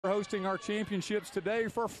We're hosting our championships today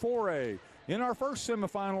for 4A. In our first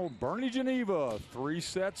semifinal, Bernie Geneva,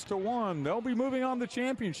 3-1. They'll be moving on the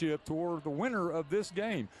championship toward the winner of this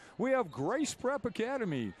game. We have Grace Prep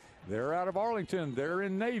Academy. They're out of Arlington. They're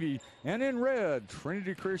in Navy. And in red,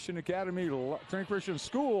 Trinity Christian Academy, Trinity Christian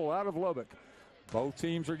School out of Lubbock. Both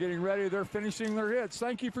teams are getting ready. They're finishing their hits.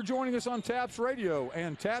 Thank you for joining us on TAPS Radio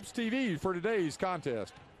and TAPS TV for today's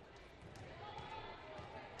contest.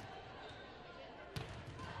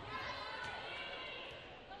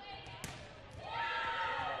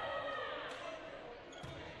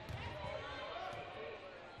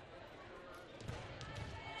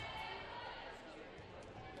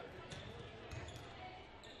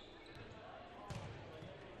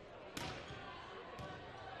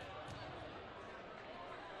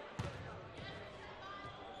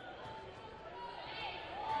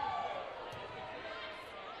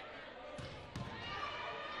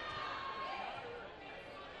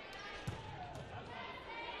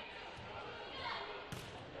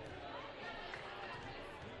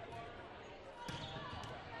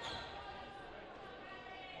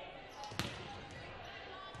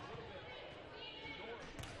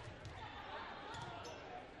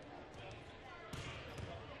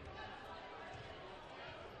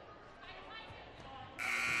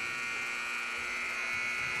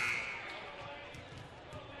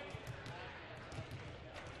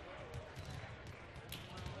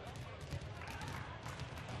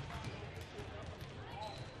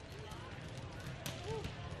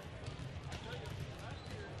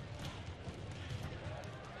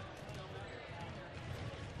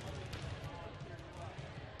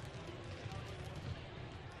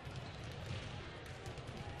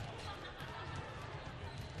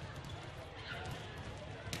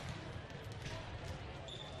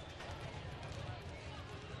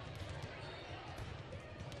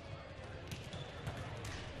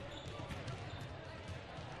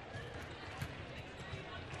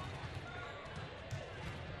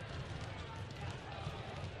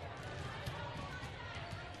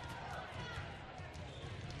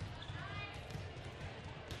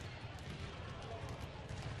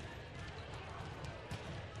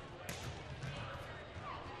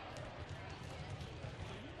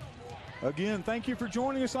 Again, thank you for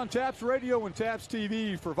joining us on TAPS Radio and TAPS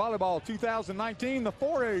TV for Volleyball 2019, the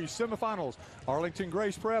 4A semifinals. Arlington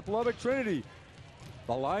Grace Prep, Lubbock Trinity.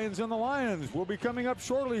 The Lions and the Lions will be coming up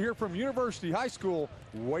shortly here from University High School,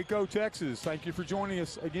 Waco, Texas. Thank you for joining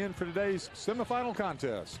us again for today's semifinal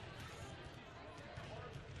contest.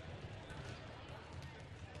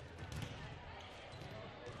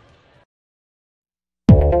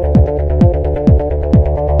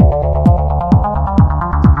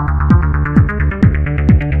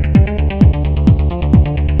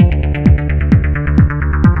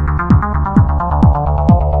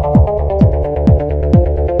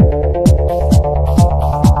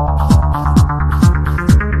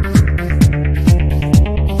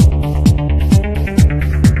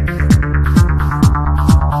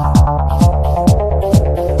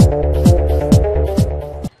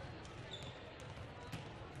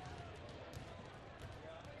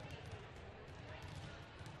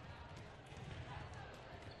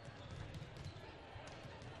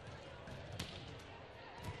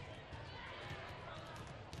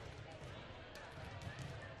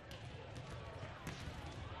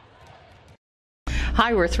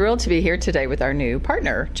 Hi, we're thrilled to be here today with our new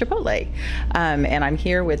partner, Chipotle. And I'm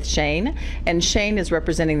here with Shane, and Shane is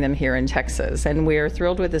representing them here in Texas. And we're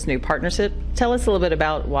thrilled with this new partnership. Tell us a little bit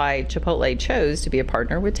about why Chipotle chose to be a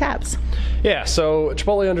partner with TAPS. Yeah, so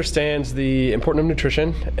Chipotle understands the importance of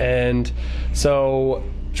nutrition, and so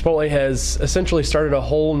Chipotle has essentially started a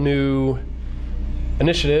whole new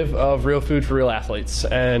initiative of real food for real athletes.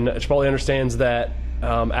 And Chipotle understands that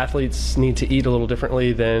athletes need to eat a little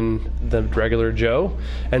differently than the regular Joe,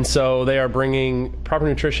 and so they are bringing proper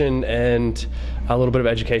nutrition and a little bit of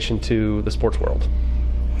education to the sports world.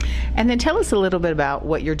 And then tell us a little bit about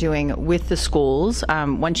what you're doing with the schools.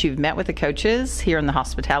 Once you've met with the coaches here in the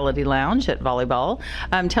hospitality lounge at Volleyball,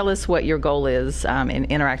 tell us what your goal is in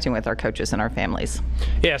interacting with our coaches and our families.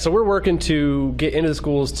 Yeah, so we're working to get into the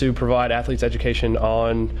schools to provide athletes education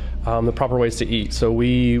on the proper ways to eat. So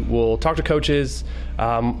we will talk to coaches,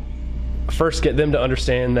 first get them to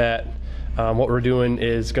understand that what we're doing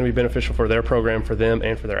is going to be beneficial for their program, for them,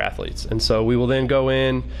 and for their athletes. And so we will then go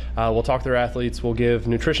in, we'll talk to their athletes, we'll give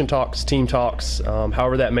nutrition talks, team talks,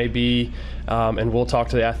 however that may be, and we'll talk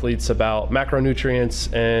to the athletes about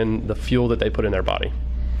macronutrients and the fuel that they put in their body.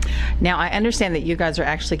 Now, I understand that you guys are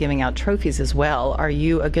actually giving out trophies as well. Are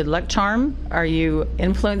you a good luck charm? Are you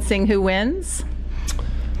influencing who wins?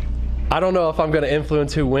 I don't know if I'm going to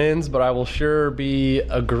influence who wins, but I will sure be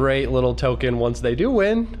a great little token once they do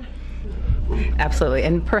win. Absolutely.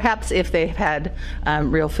 And perhaps if they've had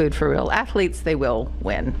real food for real athletes, they will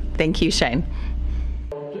win. Thank you, Shane.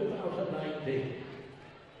 2019.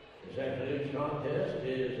 This afternoon's contest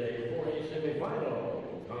is a 4A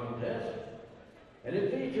semifinal contest, and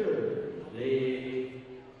it features the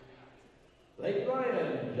Lake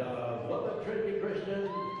Lions of Lubbock Trinity Christian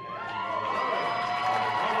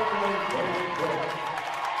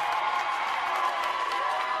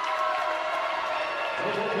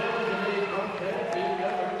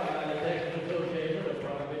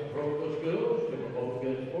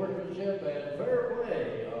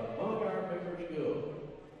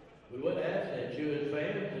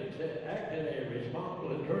act in a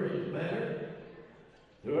responsible and courteous manner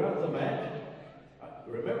throughout the match.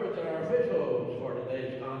 Remember that our officials for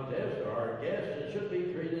today's contest are our guests and should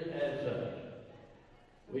be treated as such.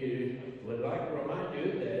 We would like to remind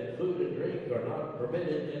you that food and drink are not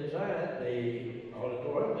permitted inside the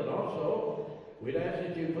auditorium, and also we'd ask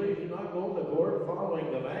that you please do not go on the court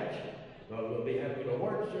following the match, because we'll be having an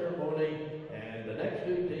award ceremony and the next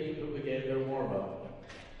two teams will begin their warm-up.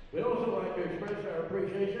 We'd also like to express our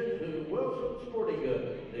appreciation to Wilson Sporting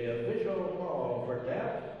Goods, the official ball for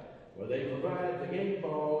TAP, where they provide the game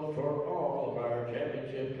balls for all of our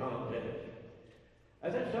championship contests.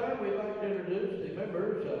 At this time, we'd like to introduce the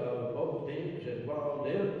members of both teams involved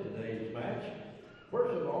in today's match.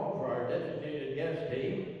 First of all, for our designated guest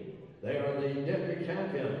team, they are the district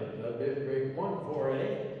champions of District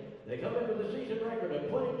 1-4A. They come in with a season record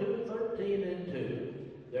of 22-13-2.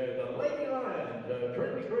 They're the Lady Lions of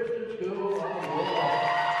Trinity Christian School of Volleyball.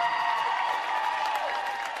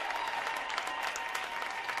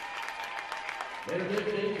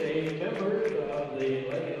 Introducing the members of the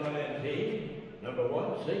Lady Lion team. Number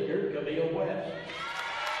 1, senior Camille West.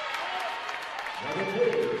 Number 2,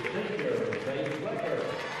 senior Faith Flecker.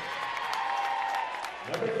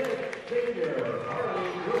 Number 6, senior Harley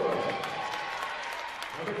Brewer.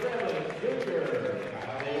 Number 7, junior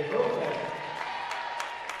Kylie Robeck.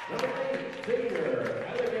 Number 8, senior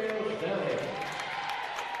Abigail Stelly.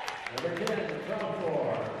 Number 10,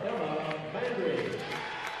 sophomore Emma Mandry.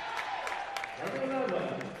 Number 11,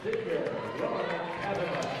 senior Lauren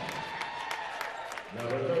Kavanaugh.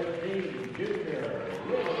 Number 13, junior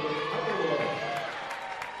Lily Underwood.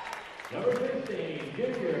 Number 15,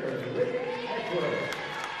 junior Lee Edwards.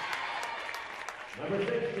 Number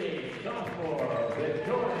 16, sophomore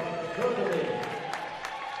Victoria Cosley.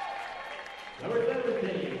 Number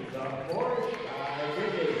 17, sophomore Sky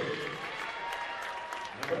Riggy.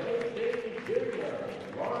 Number 18, junior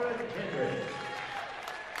Lauren Hendricks.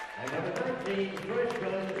 And number 19,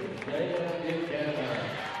 freshman Zaya Buchanan.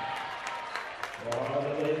 For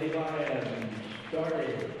the Lady Lions,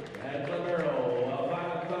 starting at libero, a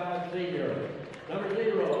 5'5" senior. Number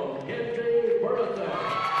 0, Kenzie Burleson.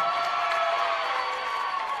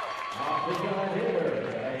 Off the shot hitter,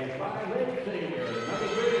 a 5'8" senior. Number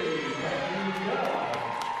 3,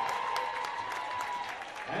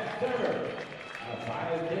 at center, a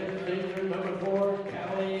 5'10" senior, number 4,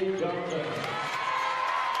 Callie Johnson.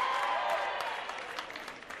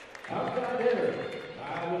 Outside hitter,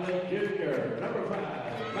 5'8" junior, number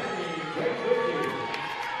 5, Maggie Great.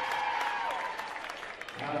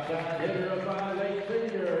 Outside hitter, a 5'8"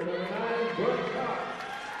 senior, number 9, Brooke Cox.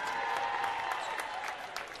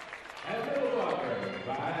 At middle blocker,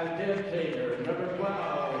 5'10" senior, number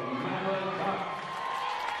 12, Madeline Cox.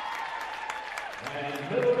 And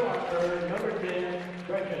middle blocker, number 10,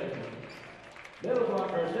 Gretchen. Middle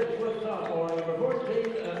blocker, 6' sophomore, number 14,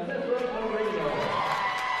 Alyssa Marino.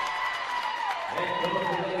 And coach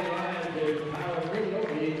of the Lady Lions is Tyler Marino.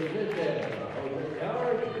 He's assisted Jose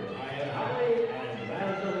Yards, Ryan Holly, and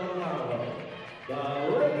Madison Ronaldo. The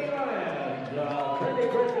Lady Lions of Trinity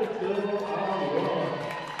Christian School of Volleyball.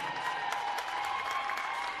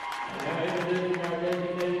 Now introducing our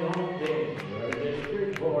designated home team, our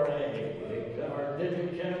District 4A. Our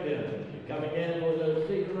district champions, coming in with a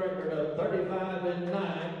season record of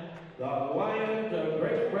 35-9, the Lions of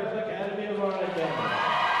Grace Prep Academy of Arlington.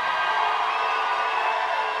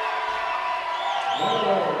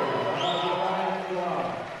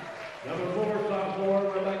 Number 4, sophomore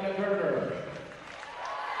Rebecca Turner.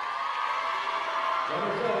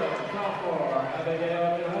 Number 7, sophomore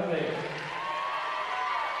Abigail Huntley.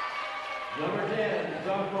 Number 10,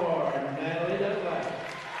 sophomore Natalie Dunlap.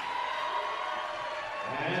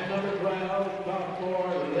 And number 12,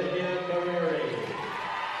 sophomore Lydia Guerreri.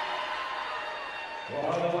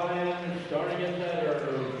 For the Lions, starting at center,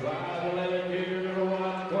 5'11" junior number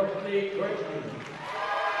 1, Courtney Creighton.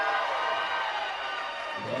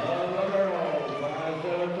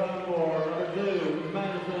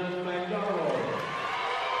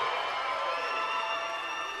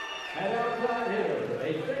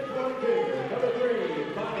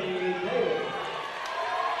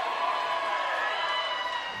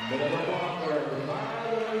 Middle blocker,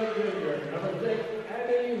 5'11" junior, number 6,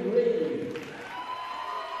 Abby Reed.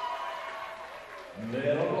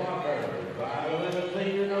 Middle blocker, 5'11"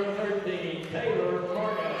 senior, number 13, Taylor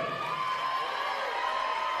Morgan.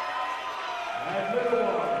 And middle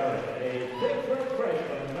blocker, a 6-foot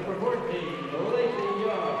freshman, number 14, Lacey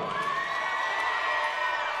Young.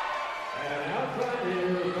 And outside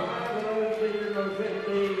here, 5'11" senior, number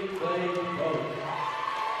 15, Clay Post.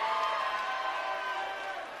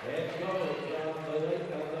 Head coach of the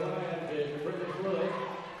Lions is British Lewis,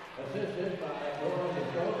 assisted by Dora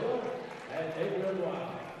Muskoka and Adrian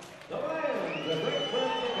White. The Lions, the Great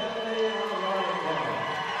Western Academy on the Lion Tower.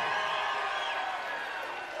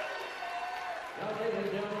 Now, ladies and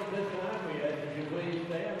gentlemen, this time we ask that you please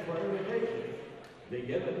stand for invitation. Be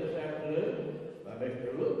given this afternoon by Mr.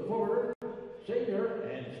 Luke Porter, Senior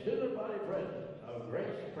and Student Body President of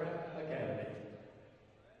Grace Prep Academy.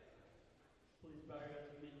 Please bow your heads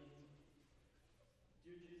with me.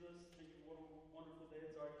 Dear Jesus, thank you for what a wonderful day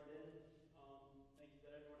it's already been. Thank you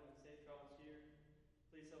that everyone had safe travels here.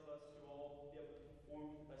 Please help us to all be able to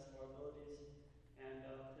perform to the best of our abilities. And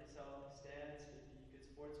please help us stand so we can be good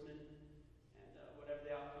sportsmen. And whatever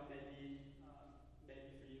the outcome may be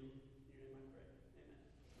for you. In your name I pray.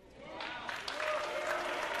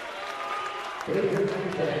 Amen. Please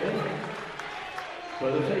remain standing. For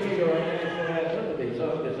the singing of our national anthem to be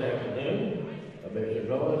sung this afternoon, Mr.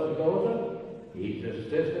 Noah Segoza, he's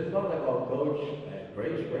assistant volleyball coach at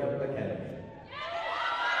Grace Prep Academy.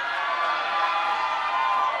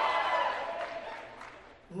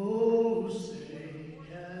 Oh, say,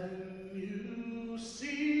 can you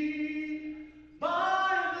see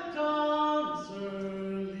by the dawn's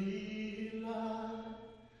early light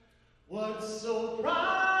what so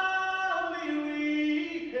proudly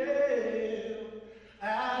we hailed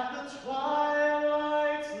at the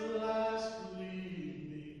twilight's last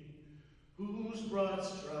gleaming, whose broad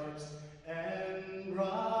stripes and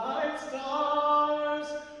bright stars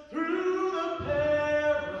through the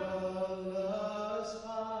perilous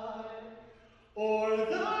fight o'er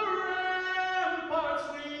the ramparts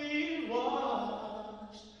we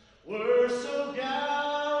watched were so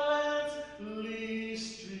gallantly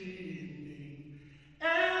streaming,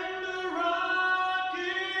 and the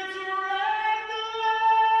rockets rang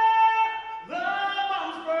the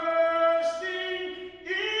bombs bursting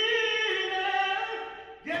in air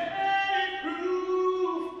gave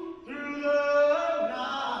proof through the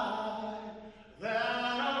night that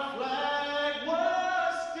our flag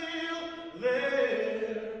was still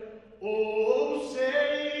there. Oh,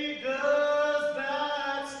 say does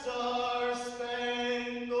that star-spangled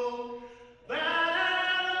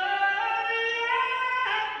banner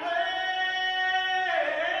yet wave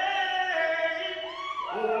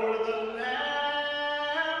o'er the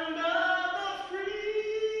land of the free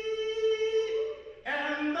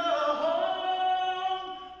and the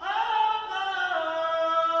home of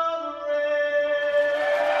the brave.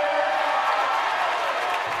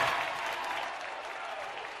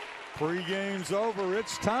 Pre-game's over.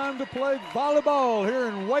 It's time to play volleyball here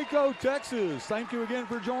in Waco, Texas. Thank you again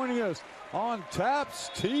for joining us on TAPS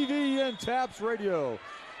TV and TAPS Radio.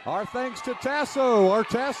 Our thanks to Tasso. Our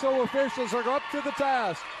Tasso officials are up to the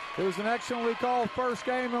task. It was an excellently called first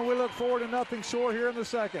game, and we look forward to nothing short here in the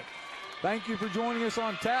second. Thank you for joining us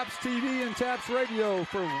on TAPS TV and TAPS Radio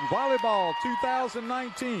for Volleyball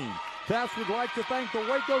 2019. TAPS would like to thank the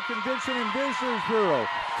Waco Convention and Visitors Bureau,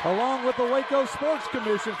 along with the Waco Sports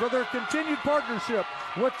Commission, for their continued partnership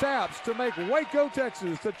with TAPS to make Waco,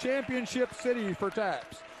 Texas, the championship city for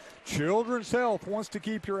TAPS. Children's Health wants to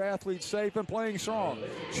keep your athletes safe and playing strong.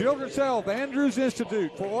 Children's Health Andrews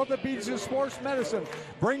Institute for Orthopedics and Sports Medicine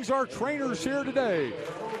brings our trainers here today.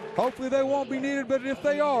 Hopefully they won't be needed, but if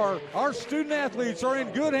they are, our student athletes are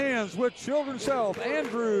in good hands with Children's Health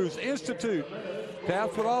Andrews Institute.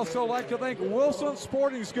 TAPS would also like to thank Wilson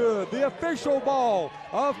Sporting Goods, the official ball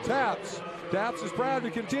of TAPS. TAPS is proud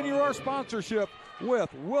to continue our sponsorship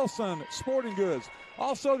with Wilson Sporting Goods.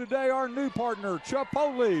 Also today, our new partner,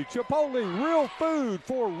 Chipotle. Chipotle, real food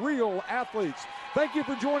for real athletes. Thank you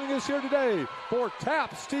for joining us here today for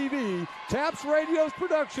TAPS TV, TAPS Radio's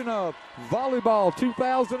production of Volleyball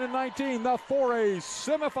 2019, the 4A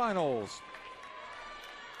Semifinals.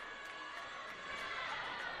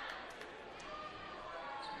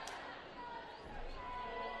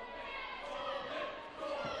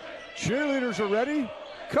 Cheerleaders are ready.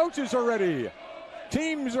 Coaches are ready.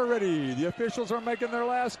 Teams are ready. The officials are making their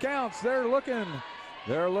last counts. They're looking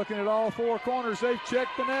at all four corners. They've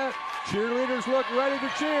checked the net. Cheerleaders look ready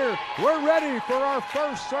to cheer. We're ready for our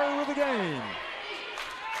first serve of the game.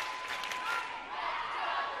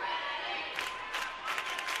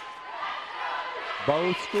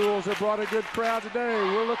 Both schools have brought a good crowd today.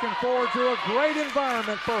 We're looking forward to a great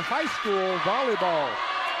environment for high school volleyball.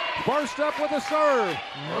 First up with a serve,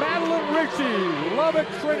 Madeline Ritchie, Lubbock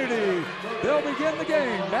Trinity. They'll begin the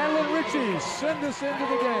game. Madeline Ritchie, send us into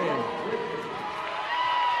the game.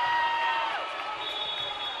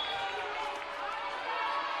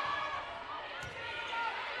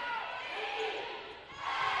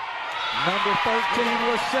 Number 13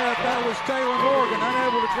 was set. That was Taylor Morgan,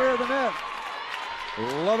 unable to clear the net.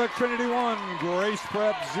 Lubbock Trinity 1, Grace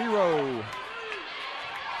Prep 0.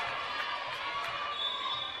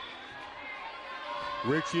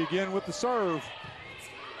 Ritchie again with the serve.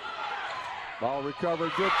 Ball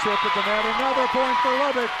recovered, good tip at the net. Another point for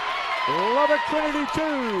Lubbock. Lubbock Trinity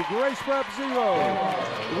 2, Grace Prep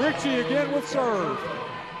 0. Ritchie again with serve.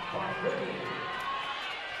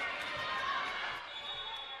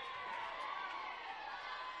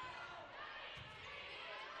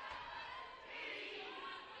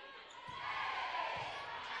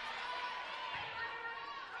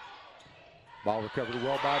 Ball recovered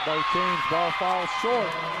well by both teams. Ball falls short.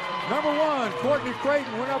 Number 1, Courtney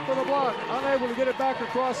Creighton went up for the block. Unable to get it back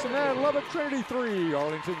across the net. Lubbock Trinity 3,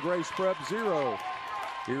 Arlington Grace Prep 0.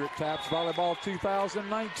 Here at TAPS Volleyball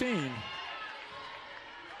 2019.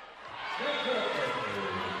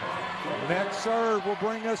 Next serve will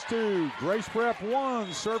bring us to Grace Prep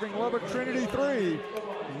 1, serving Lubbock Trinity 3.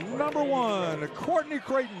 Number 1, Courtney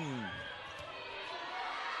Creighton.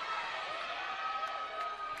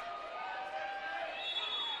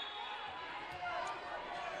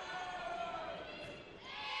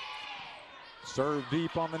 Serve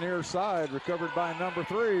deep on the near side, recovered by number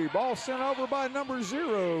 3. Ball sent over by number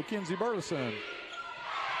 0, Kinsey Burleson.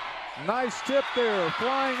 Nice tip there,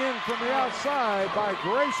 flying in from the outside by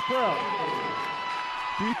Grace Prep.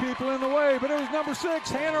 Few people in the way, but it was number 6,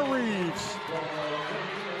 Hannah Reeves.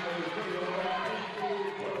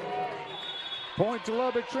 Point to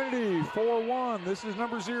Lubbock Trinity, 4-1. This is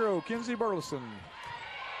number 0, Kinsey Burleson.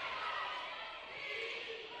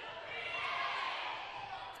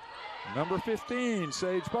 Number 15,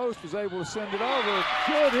 Sage Post, was able to send it over.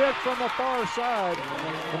 Good hit from the far side.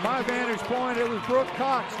 From my vantage point, it was Brooke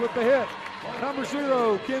Cox with the hit. Number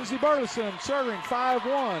 0, Kinsey Burleson, serving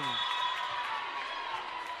 5-1.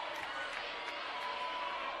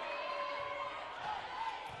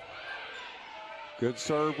 Good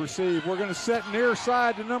serve received. We're going to set near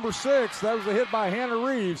side to number 6. That was a hit by Hannah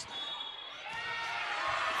Reeves.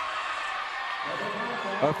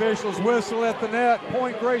 Officials whistle at the net.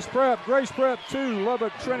 Point Grace Prep. Grace Prep 2,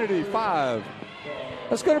 Lubbock Trinity 5.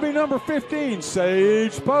 That's going to be number 15,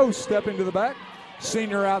 Sage Post, stepping to the back.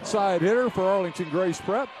 Senior outside hitter for Arlington Grace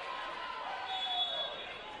Prep.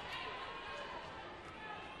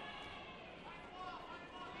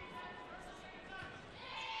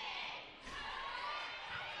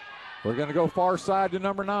 We're going to go far side to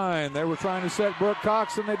number 9. They were trying to set Brooke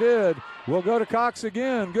Cox, and they did. We'll go to Cox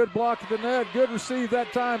again. Good block at the net. Good receive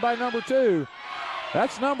that time by number 2.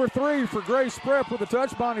 That's number 3 for Grace Prep with a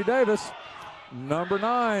touch, Bonnie Davis. Number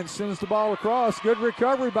 9 sends the ball across. Good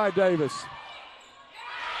recovery by Davis.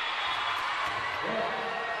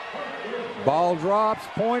 Ball drops.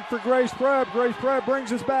 Point for Grace Prep. Grace Prep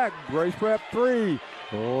brings us back. Grace Prep 3.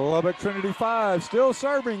 Lubbock Trinity 5. Still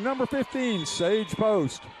serving. Number 15, Sage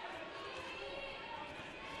Post.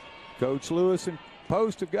 Coach Lewis and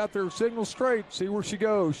Post have got their signal straight. See where she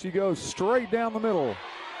goes. She goes straight down the middle.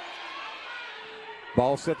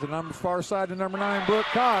 Ball set to far side to number 9, Brooke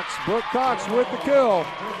Cox. Brooke Cox with the kill.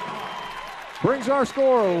 Brings our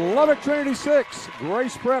score, Lubbock Trinity 6,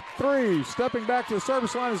 Grace Prep 3. Stepping back to the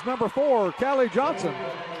service line is number 4, Callie Johnson.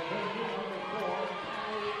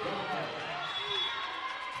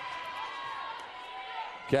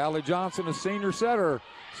 Callie Johnson, a senior setter.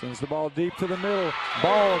 Sends the ball deep to the middle.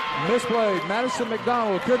 Ball misplayed. Madison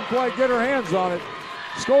McDonald couldn't quite get her hands on it.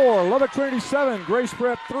 Score, Lubbock Trinity 7, Grace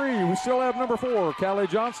Prep 3. We still have number 4, Callie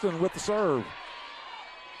Johnston with the serve.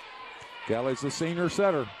 Callie's the senior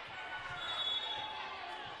setter.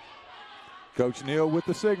 Coach Neal with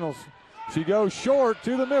the signals. She goes short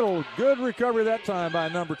to the middle. Good recovery that time by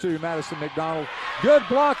number 2, Madison McDonald. Good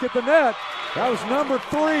block at the net. That was number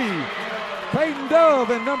 3, Peyton Dove,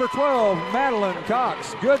 and number 12, Madeline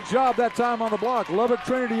Cox. Good job that time on the block. Lubbock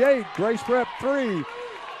Trinity 8, Grace Prep 3.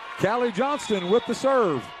 Callie Johnston with the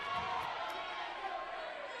serve.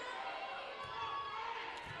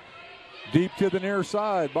 Deep to the near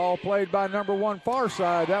side. Ball played by number 1, far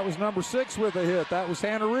side. That was number 6 with a hit. That was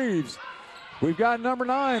Hannah Reeves. We've got number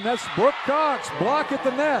 9. That's Brooke Cox. Block at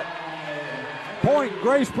the net. Point,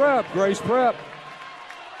 Grace Prep. Grace Prep.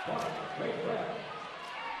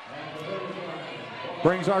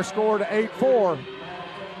 Brings our score to 8-4.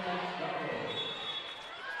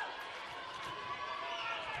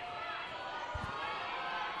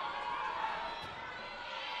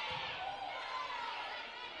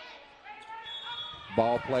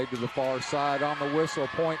 Ball played to the far side on the whistle.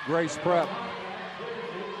 Point Grace Prep.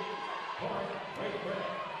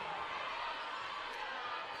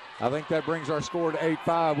 I think that brings our score to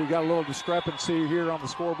 8-5. We got a little discrepancy here on the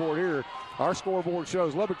scoreboard here. Our scoreboard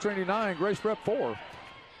shows Lubbock Trinity 9, Grace Prep 4.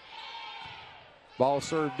 Ball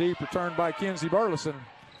served deep, returned by Kenzie Burleson.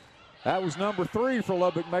 That was number 3 for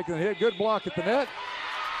Lubbock making the hit. Good block at the net.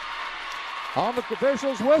 On the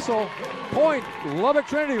official's whistle, point Lubbock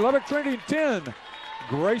Trinity 10.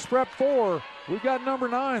 Grace Prep 4. We've got number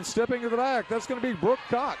 9 stepping to the back. That's going to be Brooke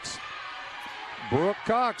Cox. Brooke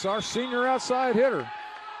Cox, our senior outside hitter.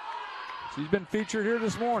 She's been featured here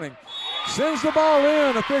this morning. Sends the ball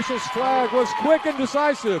in. Official's flag was quick and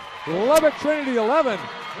decisive. Lubbock Trinity 11,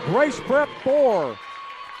 Grace Prep 4.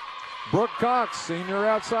 Brooke Cox, senior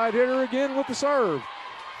outside hitter again with the serve.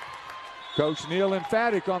 Coach Neal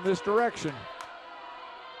emphatic on this direction.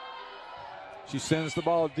 She sends the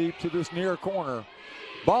ball deep to this near corner.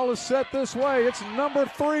 Ball is set this way. It's number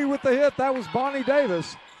 3 with the hit. That was Bonnie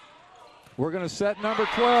Davis. We're going to set number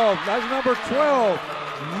 12. That's number 12.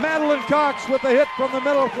 Madeline Cox with the hit from the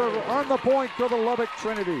middle on the point for the Lubbock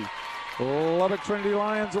Trinity. Lubbock Trinity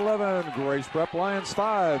Lions 11, Grace Prep Lions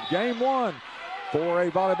 5. Game 1,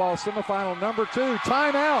 4A volleyball semifinal number 2.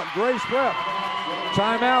 Timeout, Grace Prep.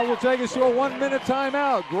 Timeout will take us to a 1-minute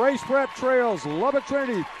timeout. Grace Prep trails Lubbock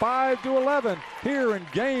Trinity 5-11 here in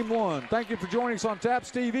Game 1. Thank you for joining us on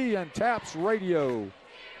TAPS TV and TAPS Radio.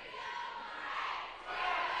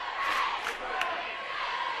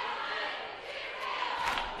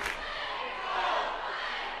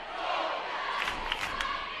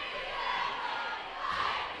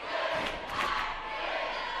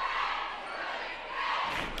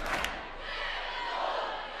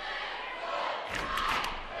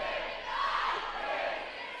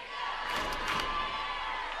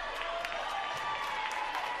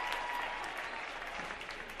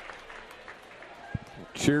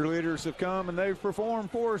 Cheerleaders have come and they've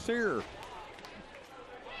performed for us here.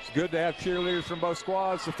 It's good to have cheerleaders from both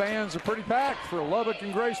squads. The fans are pretty packed for Lubbock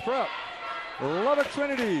and Grace Prep. Lubbock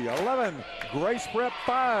Trinity 11, Grace Prep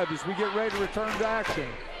 5 as we get ready to return to action.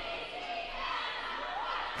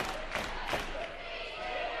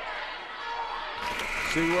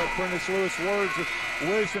 See what Prentice Lewis words of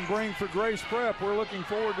wisdom bring for Grace Prep. We're looking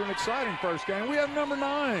forward to an exciting first game. We have number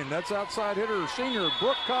 9. That's outside hitter, senior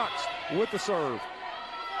Brooke Cox with the serve.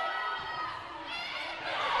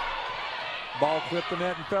 Ball clipped the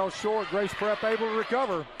net and fell short. Grace Prep able to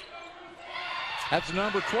recover. That's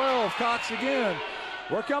number 12, Cox again.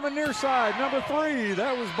 We're coming near side, number 3.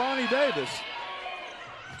 That was Bonnie Davis.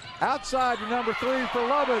 Outside to number 3 for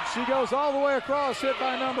Lubbock. She goes all the way across, hit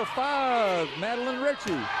by number 5, Madeline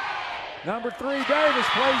Ritchie. Number 3, Davis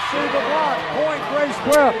plays through the block. Point, Grace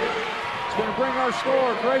Prep. It's going to bring our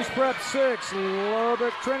score. Grace Prep 6,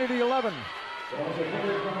 Lubbock Trinity 11.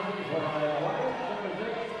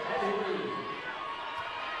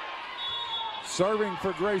 Serving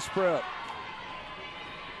for Grace Prep.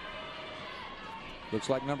 Looks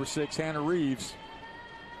like number 6, Hannah Reeves.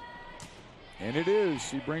 And it is.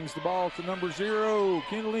 She brings the ball to number 0,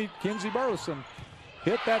 Kenzie Burleson.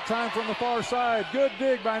 Hit that time from the far side. Good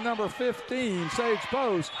dig by number 15, Sage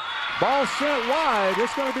Post. Ball sent wide.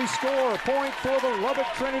 It's going to be score. Point for the Lubbock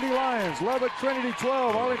Trinity Lions. Lubbock Trinity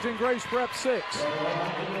 12, Arlington Grace Prep 6.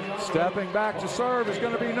 Stepping back to serve is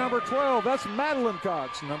going to be number 12. That's Madeline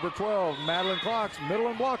Cox. Number 12, Madeline Cox, middle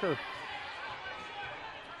and blocker.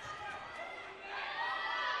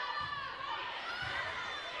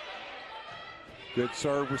 Good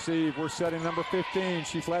serve receive. We're setting number 15.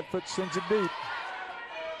 She flat foot sends it deep.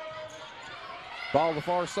 Ball to the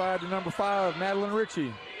far side to number 5, Madeline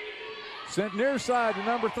Ritchie. Sent near side to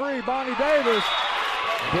number 3, Bonnie Davis.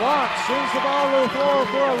 Block, sends the ball to the floor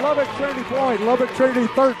for a Lubbock Trinity point. Lubbock Trinity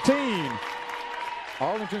 13.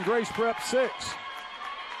 Arlington Grace Prep 6.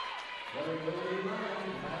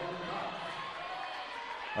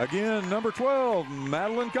 Again, number 12,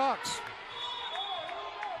 Madeline Cox.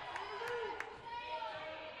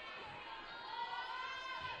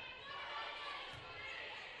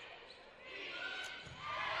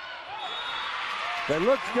 They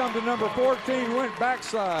looked to come to number 14, went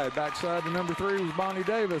backside. Backside to number 3 was Bonnie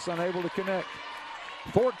Davis, unable to connect.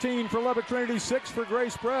 14 for Lubbock Trinity, 6 for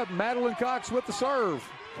Grace Prep. Madeline Cox with the serve.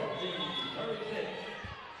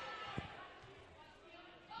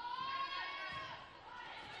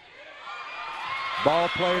 Ball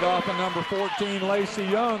played off of number 14, Lacey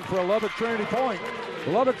Young, for a Lubbock Trinity point.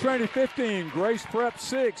 Lubbock Trinity 15, Grace Prep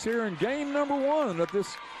 6 here in game number 1 of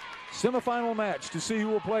this semifinal match to see who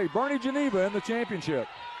will play Bernie Geneva in the championship.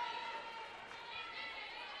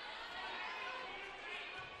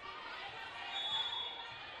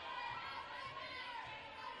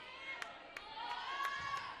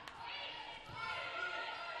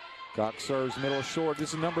 Cox serves middle short.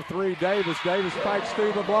 This is number 3, Davis. Davis pikes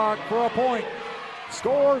through the block for a point.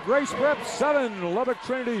 Score, Grace Prep 7, Lubbock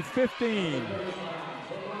Trinity 15.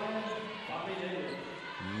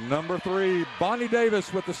 Number 3, Bonnie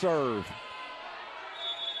Davis with the serve.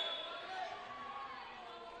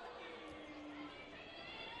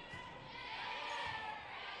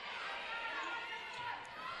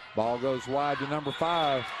 Ball goes wide to number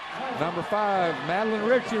 5. Number 5, Madeline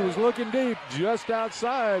Ritchie was looking deep, just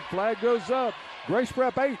outside. Flag goes up. Grace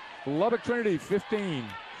Prep 8, Lubbock Trinity 15.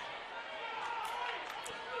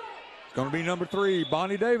 It's going to be number 3,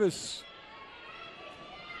 Bonnie Davis.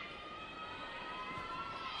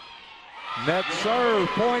 Net serve,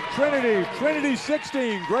 point Trinity. Trinity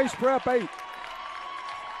 16, Grace Prep 8.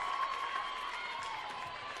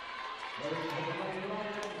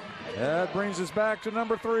 That brings us back to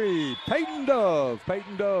number 3, Peyton Dove.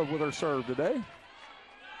 Peyton Dove with her serve today.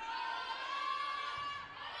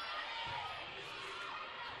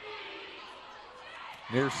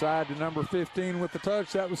 Near side to number 15 with the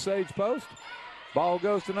touch. That was Sage Post. Ball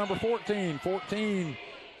goes to number 14. 14.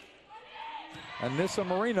 Anissa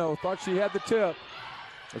Marino thought she had the tip.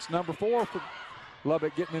 It's number 4 for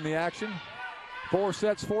Lubbock getting in the action. 4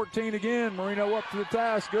 sets, 14 again. Marino up to the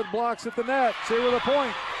task. Good blocks at the net. See with a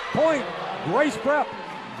point. Point, Grace Prep.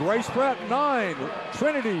 Grace Prep 9,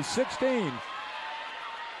 Trinity 16.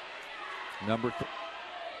 Number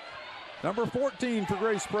 14 for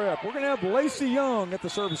Grace Prep. We're going to have Lacey Young at the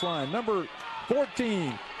service line. Number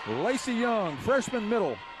 14, Lacey Young, freshman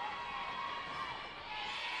middle.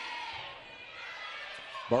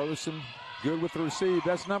 Burleson good with the receive.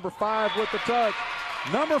 That's number 5 with the touch.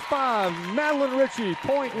 Number 5, Madeline Ritchie,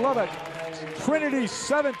 point Lubbock. Trinity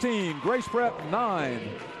 17, Grace Prep 9.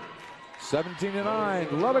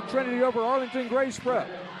 17-9, Lubbock Trinity over Arlington Grace Prep.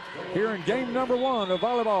 Here in game number 1 of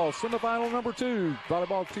volleyball, semifinal number 2,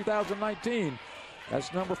 volleyball 2019.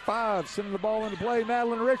 That's number 5, sending the ball into play,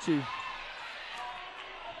 Madeline Ritchie.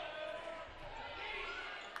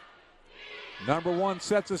 Number 1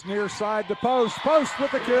 sets us near side to post. Post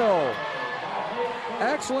with the kill.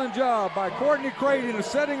 Excellent job by Courtney Creighton of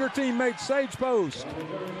setting her teammate Sage Post.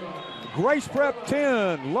 Grace Prep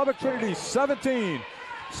 10, Lubbock Trinity 17.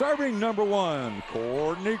 Serving number 1,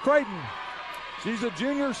 Courtney Creighton. She's a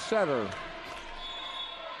junior setter.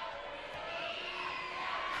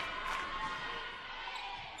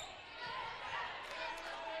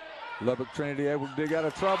 Lubbock Trinity able to dig out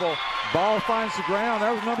of trouble. Ball finds the ground.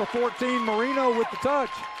 That was number 14, Marino with the touch.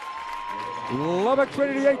 Lubbock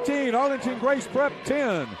Trinity 18, Arlington Grace Prep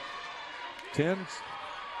 10. 10.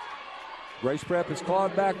 Grace Prep has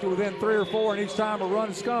clawed back to within 3 or 4, and each time a run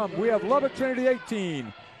has come. We have Lubbock Trinity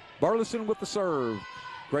 18. Burleson with the serve.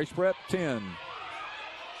 Grace Prep 10.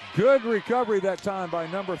 Good recovery that time by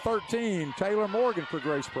number 13, Taylor Morgan for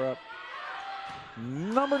Grace Prep.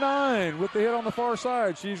 Number 9 with the hit on the far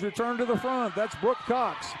side. She's returned to the front. That's Brooke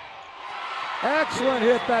Cox. Excellent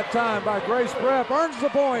hit that time by Grace Prep. Earns the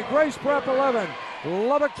point. Grace Prep 11.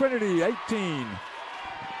 Lubbock Trinity 18.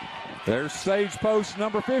 There's Sage Post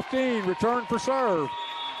number 15. Return for serve.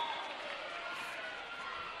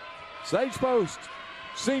 Sage Post,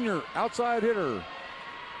 senior outside hitter.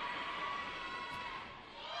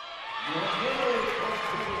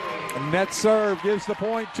 Net serve gives the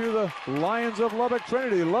point to the Lions of Lubbock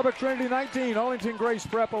Trinity. Lubbock Trinity 19, Arlington Grace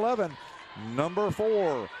Prep 11. Number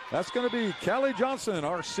 4, that's going to be Callie Johnson,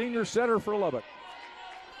 our senior setter for Lubbock.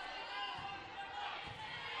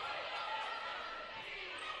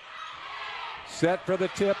 Set for the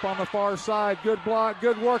tip on the far side. Good block,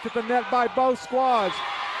 good work at the net by both squads.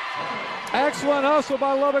 Excellent hustle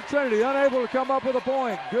by Lubbock Trinity, unable to come up with a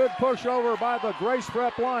point. Good pushover by the Grace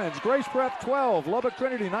Prep Lions. Grace Prep 12, Lubbock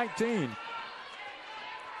Trinity 19.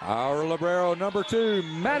 Our libero number 2,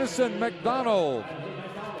 Madison McDonald.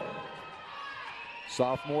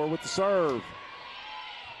 Sophomore with the serve.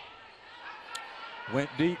 Went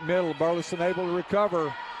deep middle, Burleson able to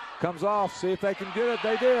recover. Comes off, see if they can get it.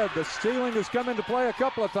 They did. The stealing has come into play a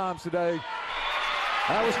couple of times today.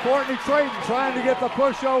 That was Courtney Creighton trying to get the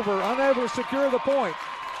push over, unable to secure the point.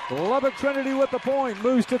 Lubbock Trinity with the point,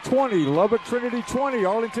 moves to 20. Lubbock Trinity 20,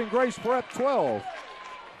 Arlington Grace Prep 12.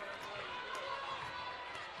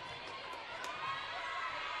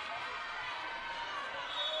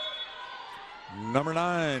 Number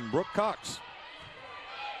 9, Brooke Cox.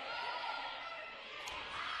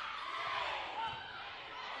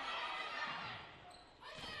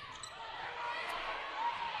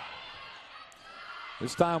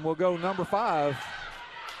 This time we'll go number 5.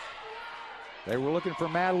 They were looking for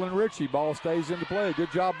Madeline Ritchie. Ball stays into play.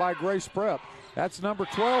 Good job by Grace Prep. That's number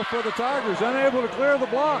 12 for the Tigers, unable to clear the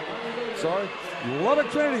block. Lubbock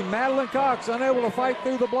Trinity, Madeline Cox, unable to fight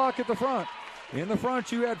through the block at the front. In the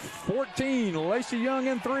front, you had 14, Lacey Young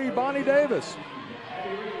in 3, Bonnie Davis.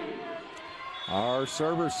 Our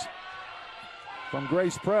service from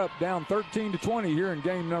Grace Prep down 13-20 here in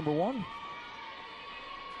game number 1.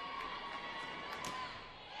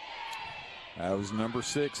 That was number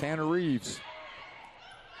 6, Hannah Reeves.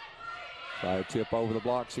 Try to tip over the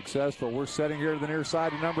block, successful. We're setting here to the near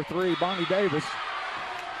side of number 3, Bonnie Davis.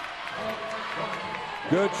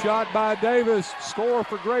 Good shot by Davis. Score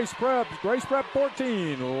for Grace Prep. Grace Prep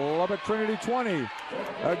 14, Lubbock Trinity 20.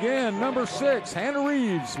 Again, number 6, Hannah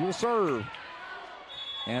Reeves will serve.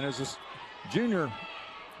 Hannah's a junior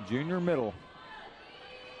middle.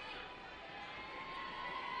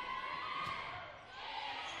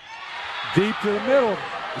 Deep to the middle.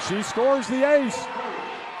 She scores the ace.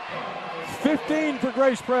 15 for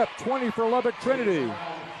Grace Prep, 20 for Lubbock Trinity.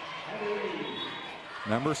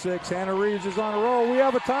 Number 6, Hannah Reeves is on a roll. We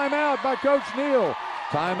have a timeout by Coach Neal.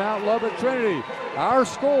 Timeout, Lubbock Trinity. Our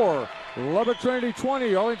score, Lubbock Trinity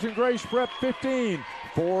 20, Arlington Grace Prep 15.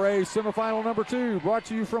 4A semifinal number 2, brought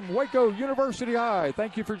to you from Waco University High.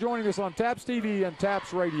 Thank you for joining us on TAPS TV and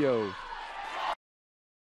TAPS Radio.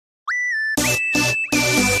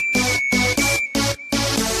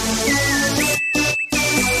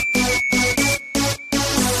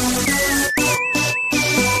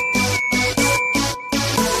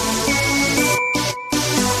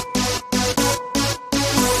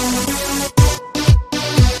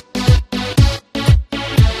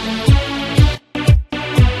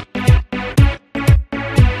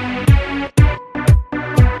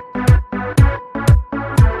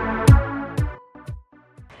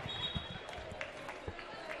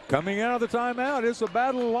 Coming out of the timeout, it's a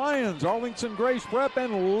battle of Lions. Arlington Grace Prep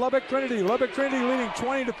and Lubbock Trinity. Lubbock Trinity leading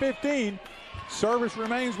 20-15. Service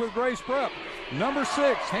remains with Grace Prep. Number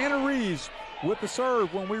 6, Hannah Reeves with the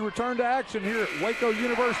serve when we return to action here at Waco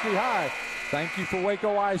University High. Thank you for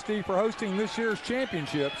Waco ISD for hosting this year's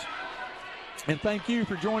championships. And thank you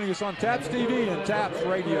for joining us on TAPS TV and TAPS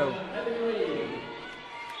Radio.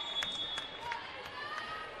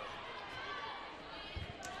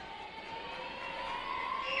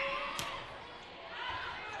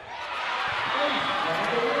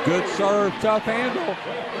 Good serve, tough handle.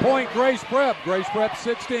 Point Grace Prep. Grace Prep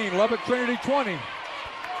 16, Lubbock Trinity 20.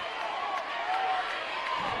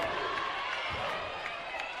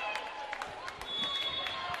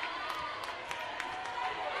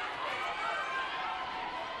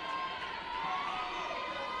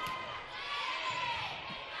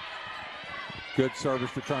 Good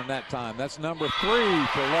service return that time. That's number 3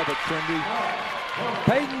 for Lubbock Trinity.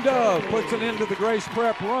 Peyton Dove puts an end to the Grace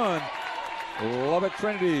Prep run. Lubbock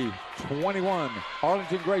Trinity 21,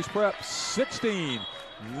 Arlington Grace Prep 16.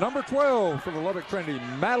 Number 12 for the Lubbock Trinity,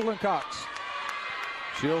 Madeline Cox.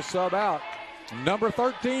 She'll sub out. Number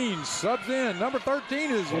 13 subs in. Number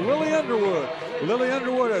 13 is Lily Underwood. Lily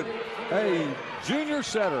Underwood, a junior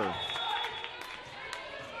setter.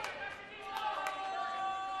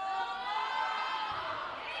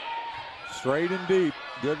 Straight and deep.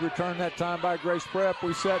 Good return that time by Grace Prep.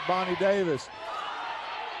 We set Bonnie Davis.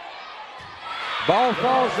 Ball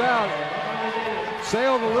falls out.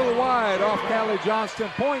 Sailed a little wide off Callie Johnston.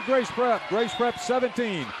 Point Grace Prep. Grace Prep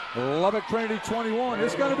 17. Lubbock Trinity 21.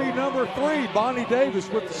 It's going to be number 3, Bonnie Davis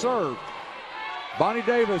with the serve. Bonnie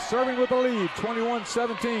Davis serving with the lead,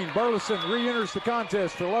 21-17. Burleson re-enters the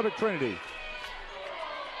contest for Lubbock Trinity.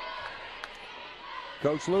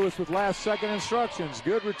 Coach Lewis with last second instructions.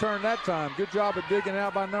 Good return that time. Good job of digging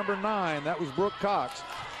out by number 9. That was Brooke Cox.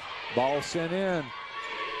 Ball sent in.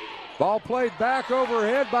 Ball played back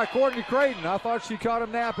overhead by Courtney Creighton. I thought she caught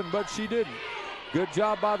him napping, but she didn't. Good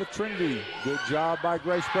job by the Trinity. Good job by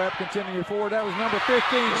Grace Prep continuing forward. That was number 15,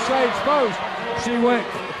 Sage Post. She went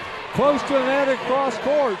close to the net and cross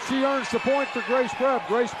court. She earns the point for Grace Prep.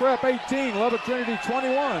 Grace Prep 18, Lubbock Trinity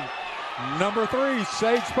 21. Number 3,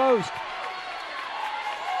 Sage Post.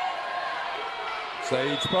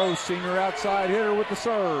 Sage Post, senior outside hitter with the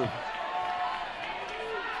serve.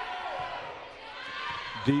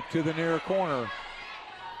 Deep to the near corner.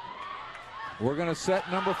 We're going to set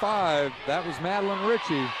number 5. That was Madeline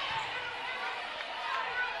Ritchie.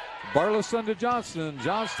 Burleson to Johnston.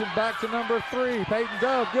 Johnston back to number 3. Peyton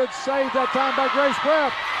Dove. Good save that time by Grace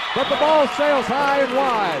Prep. But the ball sails high and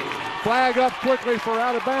wide. Flag up quickly for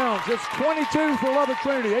out of bounds. It's 22 for Lubbock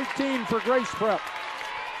Trinity, 18 for Grace Prep.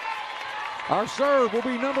 Our serve will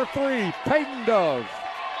be number 3, Peyton Dove.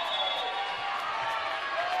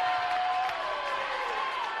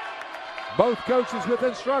 Both coaches with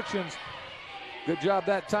instructions. Good job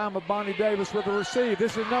that time of Bonnie Davis with the receive.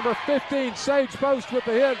 This is number 15, Sage Post with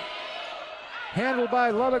the hit. Handled by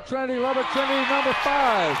Lubbock Trinity. Lubbock Trinity, number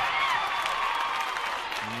 5.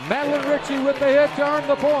 Madeline Ritchie with the hit to earn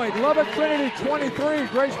the point. Lubbock Trinity, 23.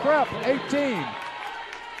 Grace Prep, 18.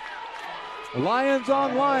 Lions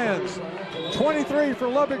on Lions. 23 for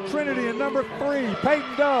Lubbock Trinity and number 3,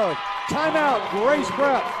 Peyton Dove. Timeout, Grace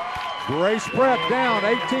Prep. Grace Prep down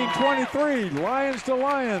 18-23. Lions to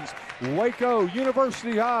Lions. Waco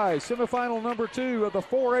University High, semifinal number 2 of the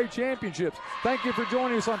 4A championships. Thank you for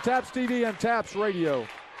joining us on TAPS TV and TAPS Radio.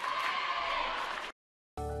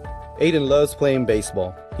 Aiden loves playing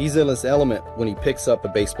baseball. He's in his element when he picks up a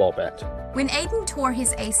baseball bat. When Aiden tore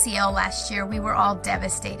his ACL last year, we were all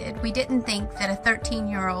devastated. We didn't think that a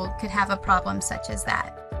 13-year-old could have a problem such as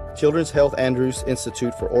that. Children's Health Andrews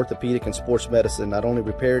Institute for Orthopedic and Sports Medicine not only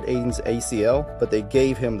repaired Aiden's ACL, but they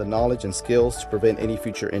gave him the knowledge and skills to prevent any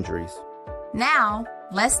future injuries. Now,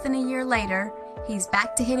 less than a year later, he's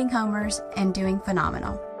back to hitting homers and doing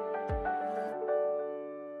phenomenal.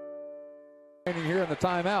 Here in the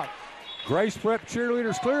timeout. Grace Prep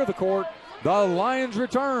cheerleaders clear the court. The Lions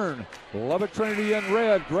return. Lubbock Trinity in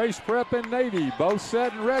red, Grace Prep in navy, both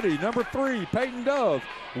set and ready. Number 3, Peyton Dove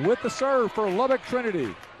with the serve for Lubbock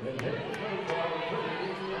Trinity.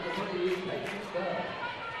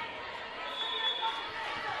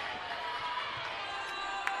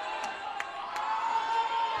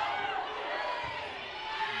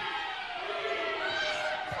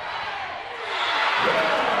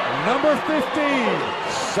 Number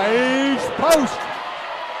 15, Sage Post.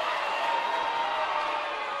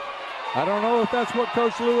 I don't know if that's what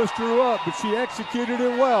Coach Lewis drew up, but she executed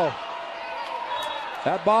it well.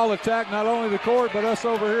 That ball attacked not only the court, but us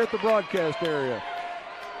over here at the broadcast area.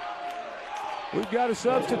 We've got a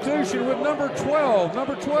substitution with number 12.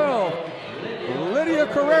 Number 12, Lydia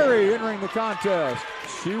Carreri entering the contest.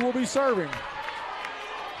 She will be serving.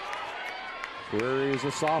 Carreri is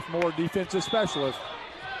a sophomore defensive specialist.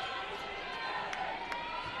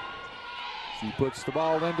 She puts the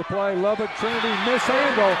ball into play. Lubbock Trinity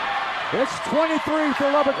mishandle. It's 23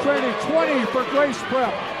 for Lubbock Trinity, 20 for Grace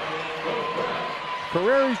Prep.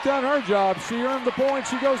 Carreri's done her job. She earned the point.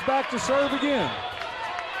 She goes back to serve again.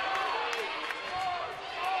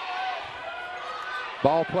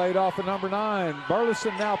 Ball played off of number 9.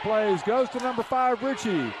 Burleson now plays. Goes to number 5,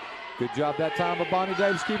 Ritchie. Good job that time of Bonnie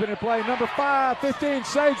Davis keeping it play. Number 5, 15,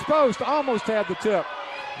 Sage Post. Almost had the tip.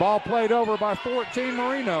 Ball played over by 14,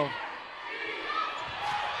 Marino.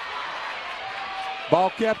 Ball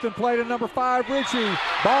kept and played to number 5, Ritchie.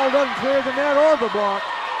 Ball doesn't clear the net or the block.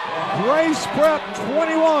 Grace Prep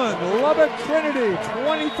 21, Lubbock Trinity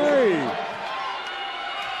 23.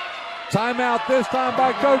 Timeout this time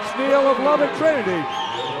by Coach Neal of Lubbock Trinity.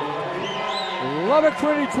 Lubbock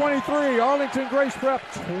Trinity 23, Arlington Grace Prep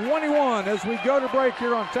 21 as we go to break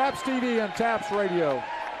here on TAPS TV and TAPS Radio.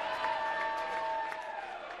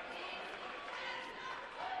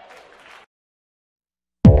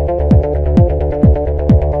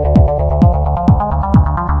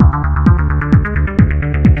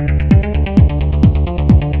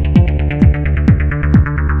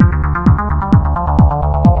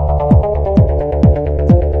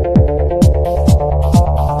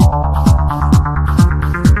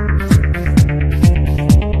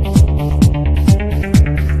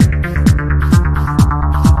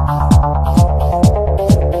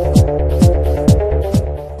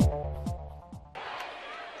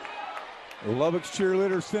 Lubbock's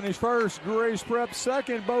cheerleaders finish first. Grace Prep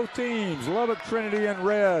second. Both teams. Lubbock Trinity in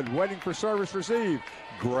red. Waiting for service receive.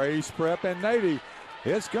 Grace Prep in navy.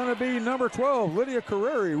 It's going to be number 12, Lydia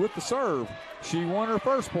Carreri with the serve. She won her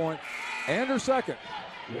first point and her second.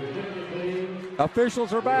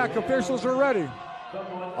 Officials are back. Officials are ready.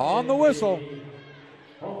 On the whistle.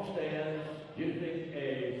 Homestands using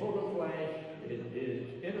a photo flash. It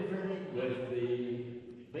is interfering with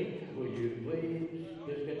the meet. Will you please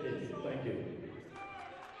discontinue? Thank you.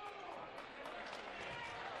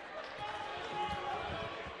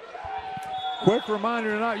 Quick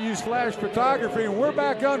reminder to not use flash photography, and we're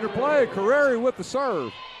back under play. Carreri with the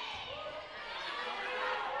serve.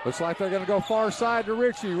 Looks like they're going to go far side to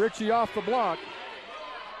Ritchie. Ritchie off the block.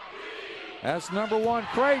 That's number 1,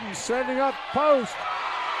 Creighton, setting up post.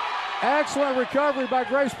 Excellent recovery by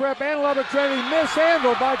Grace Prep and Lubbock Trinity.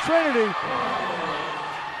 Mishandled by Trinity.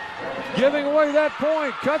 Giving away that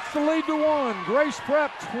point. Cuts the lead to 1. Grace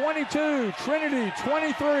Prep 22, Trinity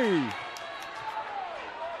 23.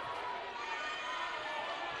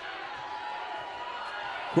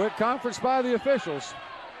 Quick conference by the officials.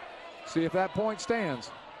 See if that point stands.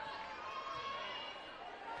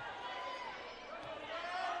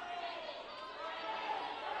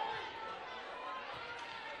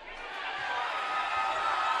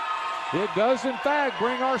 It does, in fact,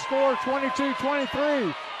 bring our score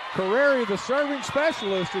 22-23. Carreri, the serving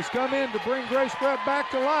specialist, has come in to bring Grace Prep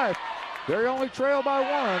back to life. They only trail by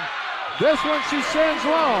 1. This one she sends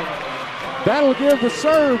long. That'll give the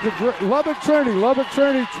serve to Lubbock Trinity. Lubbock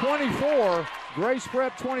Trinity 24, Grace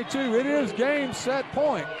Prep 22. It is game, set,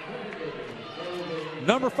 point.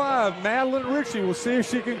 Number 5, Madeline Ritchie. We'll see if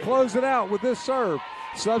she can close it out with this serve.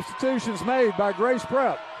 Substitutions made by Grace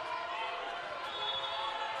Prep.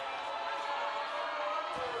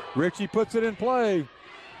 Ritchie puts it in play.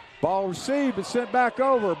 Ball received but sent back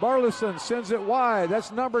over. Burleson sends it wide.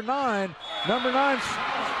 That's number 9. Number 9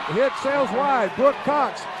 hit, sails wide. Brooke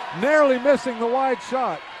Cox narrowly missing the wide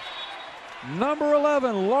shot. Number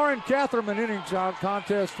 11, Lauren Catherman, inning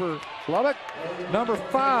contest for Lubbock. Number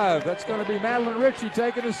 5, that's going to be Madeline Ritchie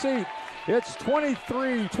taking a seat. It's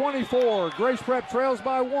 23-24. Grace Prep trails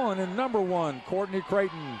by 1. And number 1, Courtney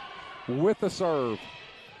Creighton with the serve.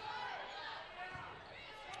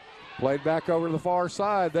 Played back over to the far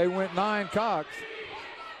side. They went 9, Cox.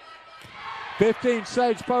 15,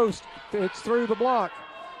 Sage Post. It's through the block.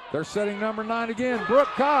 They're setting number 9 again. Brooke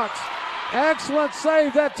Cox. Excellent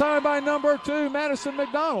save that time by number 2, Madison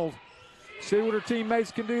McDonald. See what her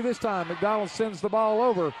teammates can do this time. McDonald sends the ball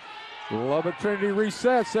over. Lubbock Trinity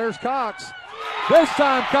resets. There's Cox. This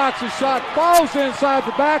time Cox's shot falls inside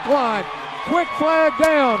the back line. Quick flag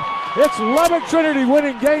down. It's Lubbock Trinity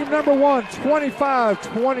winning game number 1,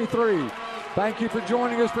 25-23. Thank you for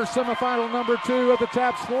joining us for semifinal number 2 of the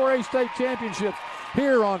TAPS 4A State Championships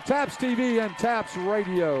here on TAPS TV and TAPS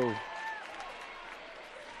Radio.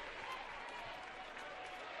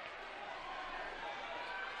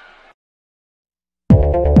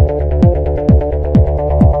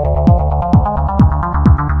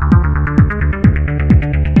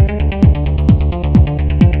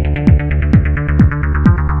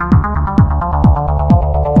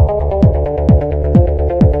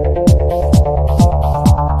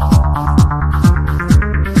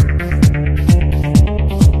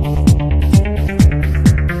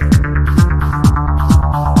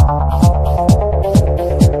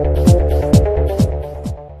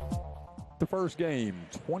 Game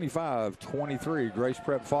 25-23. Grace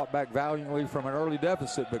Prep fought back valiantly from an early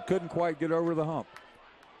deficit but couldn't quite get over the hump.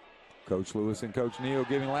 Coach Lewis and Coach Neal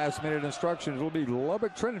giving last minute instructions. It'll be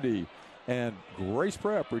Lubbock Trinity and Grace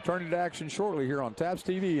Prep returning to action shortly here on TAPS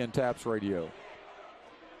TV and TAPS Radio.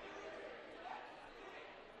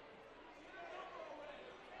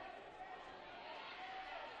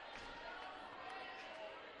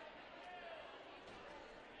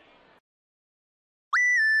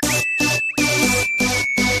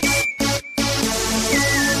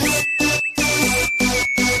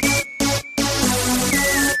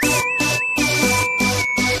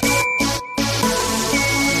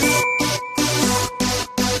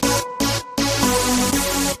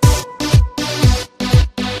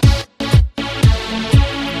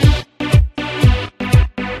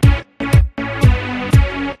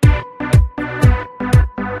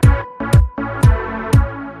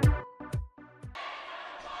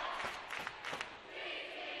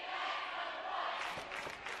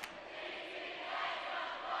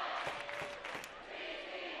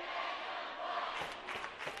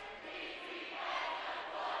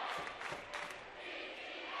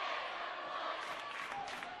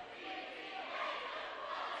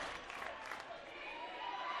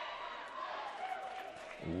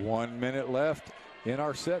 One minute left in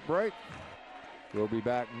our set break. We'll be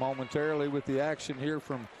back momentarily with the action here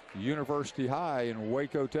from University High in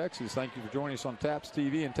Waco, Texas. Thank you for joining us on TAPS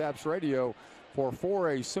TV and TAPS Radio for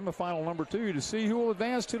 4A semifinal number 2 to see who will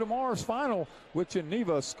advance to tomorrow's final with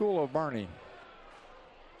Geneva School of Boerne.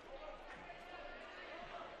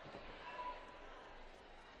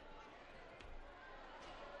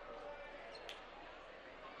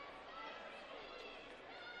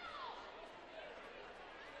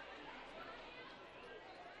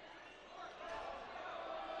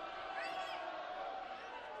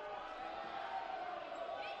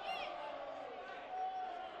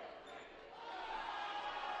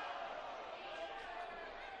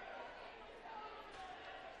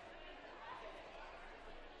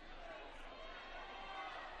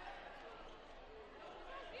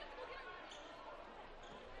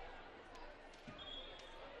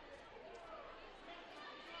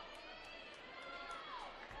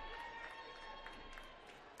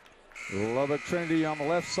 Lubbock Trinity on the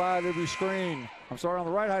left side of your screen. I'm sorry, on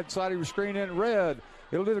the right hand side of your screen in red.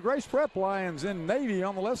 It'll be the Grace Prep Lions in navy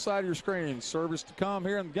on the left side of your screen. Service to come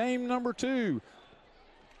here in game number 2.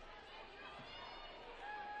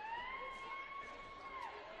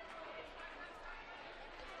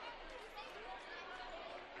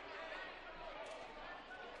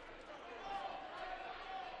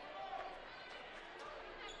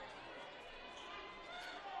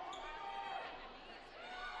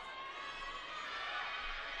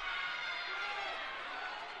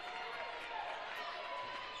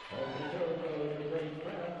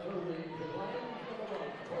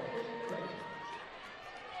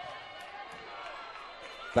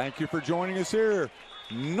 Thank you for joining us here.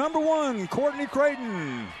 Number 1, Courtney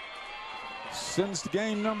Creighton sends the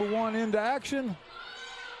game number 1 into action.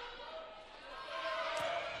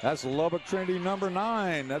 That's Lubbock Trinity number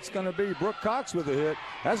 9. That's going to be Brooke Cox with a hit.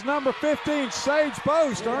 That's number 15, Sage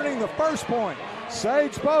Post, earning the first point.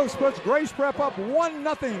 Sage Post puts Grace Prep up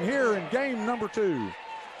 1-0 here in game number 2.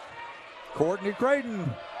 Courtney Creighton.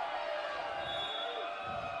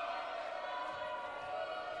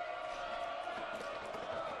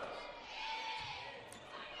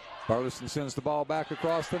 Burleson sends the ball back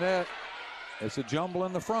across the net. It's a jumble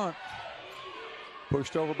in the front.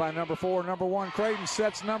 Pushed over by number 4. Number 1, Creighton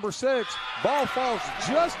sets number 6. Ball falls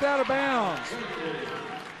just out of bounds.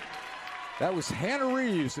 That was Hannah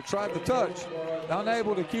Reeves that tried the touch.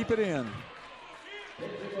 Unable to keep it in.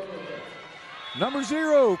 Number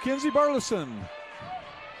 0, Kenzie Burleson.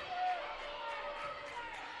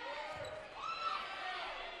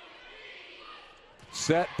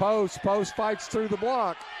 Set post. Post fights through the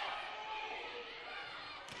block.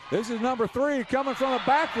 This is number 3 coming from the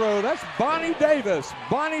back row. That's Bonnie Davis.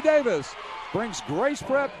 Bonnie Davis brings Grace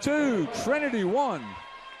Prep 2, Trinity 1.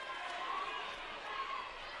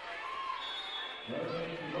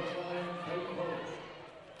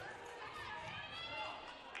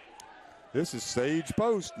 This is Sage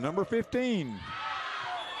Post, number 15.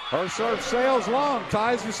 Her serve sails long,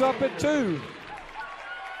 ties us up at 2.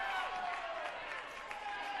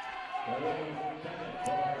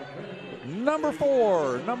 Number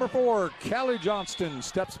 4, Callie Johnston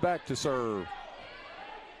steps back to serve.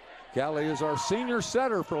 Callie is our senior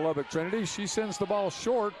setter for Lubbock Trinity. She sends the ball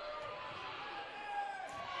short.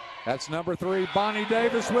 That's number 3, Bonnie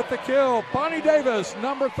Davis with the kill. Bonnie Davis,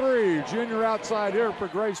 number 3, junior outside here for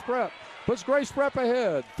Grace Prep. Puts Grace Prep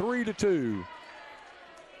ahead, 3-2.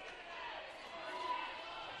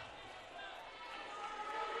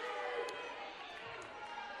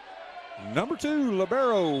 Number 2,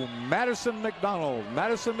 libero, Madison McDonald.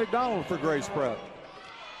 Madison McDonald for Grace Prep.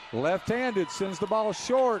 Left-handed, sends the ball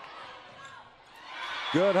short.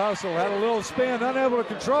 Good hustle, had a little spin, unable to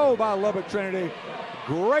control by Lubbock Trinity.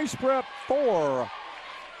 Grace Prep 4,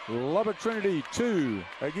 Lubbock Trinity 2.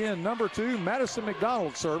 Again, number 2, Madison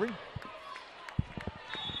McDonald serving.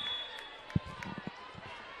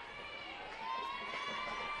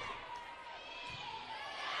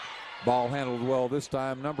 Ball handled well this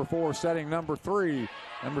time. Number 4 setting number 3.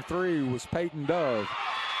 Number 3 was Peyton Dove.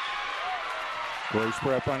 Grace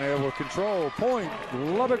Prep unable to control. Point,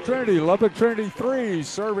 Lubbock Trinity. Lubbock Trinity 3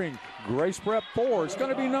 serving Grace Prep 4. It's going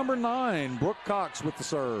to be number 9, Brooke Cox with the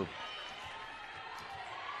serve.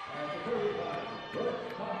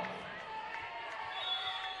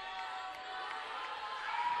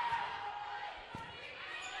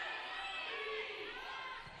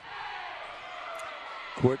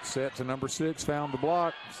 Quick set to number 6, found the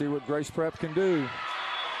block. See what Grace Prep can do.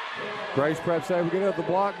 Grace Prep's able to get up. The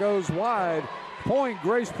block goes wide. Point,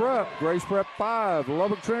 Grace Prep. Grace Prep 5,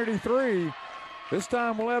 Lubbock Trinity 3. This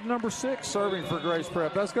time we'll have number 6 serving for Grace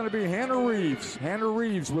Prep. That's going to be Hannah Reeves. Hannah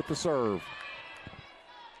Reeves with the serve.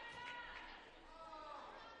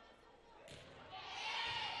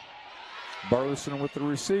 Burleson with the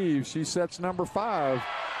receive. She sets number 5.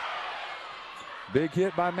 Big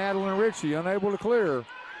hit by Madeline Ritchie, unable to clear.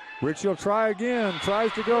 Ritchie will try again,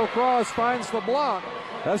 tries to go across, finds the block.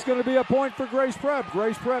 That's going to be a point for Grace Prep.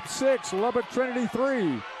 Grace Prep 6, Lubbock Trinity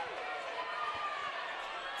 3.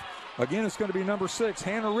 Again, it's going to be number 6,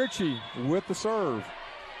 Hannah Ritchie with the serve.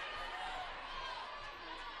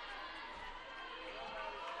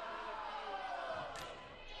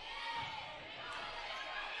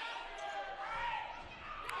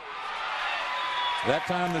 That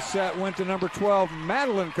time the set went to number 12,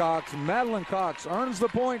 Madeline Cox. Madeline Cox earns the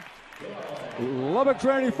point. Lubbock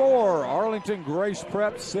Trinity 4, Arlington Grace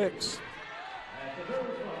Prep 6.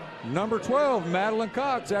 Number 12, Madeline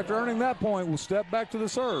Cox, after earning that point, will step back to the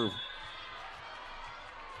serve.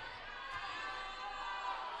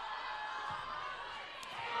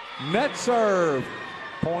 Net serve.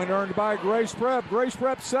 Point earned by Grace Prep. Grace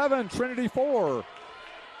Prep 7, Trinity 4.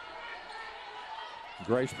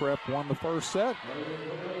 Grace Prep won the first set.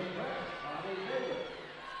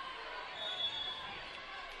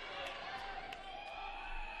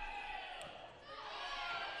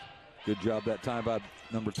 Good job that time by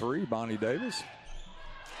number 3, Bonnie Davis.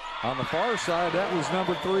 On the far side, that was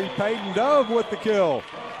number 3, Peyton Dove with the kill.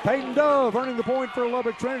 Peyton Dove earning the point for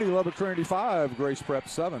Lubbock Trinity. Lubbock Trinity 5, Grace Prep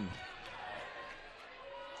 7.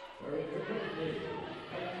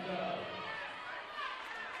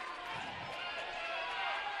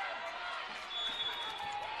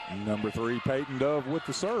 Number 3, Peyton Dove with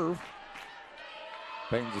the serve.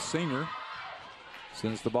 Peyton's a senior.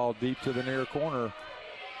 Sends the ball deep to the near corner.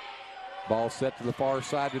 Ball set to the far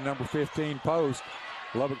side to number 15, Post.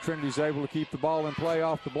 Lubbock Trinity's able to keep the ball in play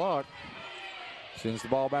off the block. Sends the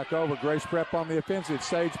ball back over. Grace Prep on the offensive.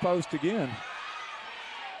 Sage Post again.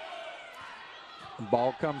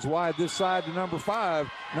 Ball comes wide this side to number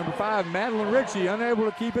 5. Number 5, Madeline Ritchie, unable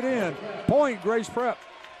to keep it in. Point, Grace Prep.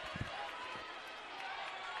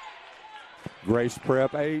 Grace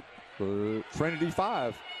Prep 8, Trinity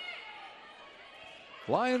 5.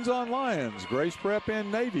 Lions on Lions. Grace Prep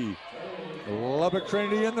in navy. Lubbock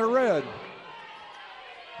Trinity in the red.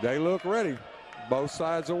 They look ready. Both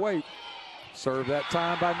sides await. Serve that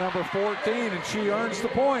time by number 14, and she earns the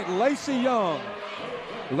point. Lacey Young.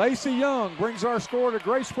 Lacey Young brings our score to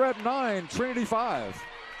Grace Prep 9, Trinity 5.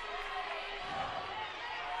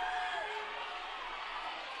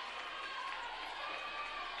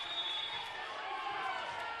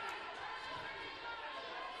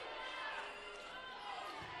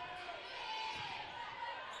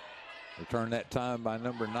 Return that time by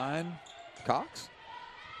number 9, Cox.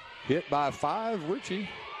 Hit by 5, Ritchie.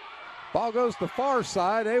 Ball goes to the far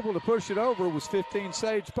side, able to push it over was 15,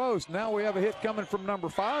 Sage Post. Now we have a hit coming from number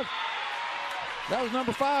 5. That was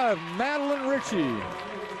number 5, Madeline Ritchie.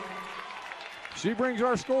 She brings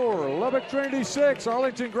our score, Lubbock Trinity 6,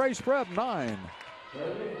 Arlington Grace Prep 9.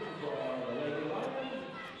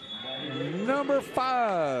 Number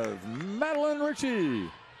 5, Madeline Ritchie.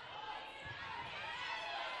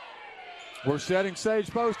 We're setting Sage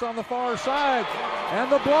Post on the far side.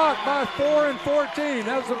 And the block by 4 and 14.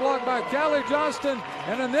 That was the block by Callie Johnston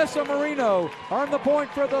and Anissa Marino. On the point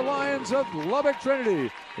for the Lions of Lubbock Trinity.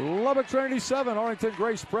 Lubbock Trinity 7, Arlington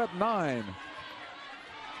Grace Prep 9.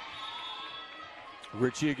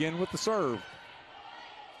 Ritchie again with the serve.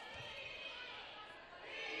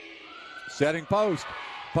 Setting Post.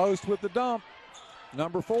 Post with the dump.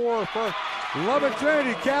 Number 4 for Lubbock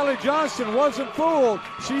Trinity. Callie Johnston wasn't fooled.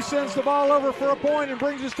 She sends the ball over for a point and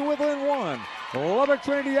brings us to within 1. Lubbock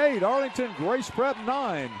Trinity 8, Arlington Grace Prep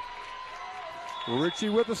 9. Ritchie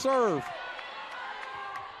with the serve.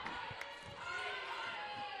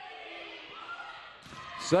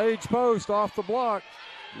 Sage Post off the block.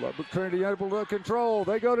 Lubbock Trinity able to control.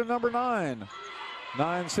 They go to number 9.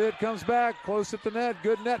 9's hit comes back, close at the net.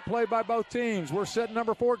 Good net play by both teams. We're setting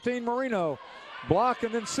number 14, Marino. Block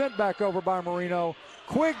and then sent back over by Marino.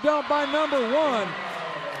 Quick dump by number 1.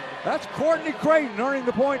 That's Courtney Creighton earning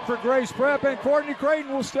the point for Grace Prep, and Courtney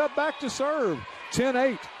Creighton will step back to serve.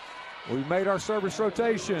 10-8. We've made our service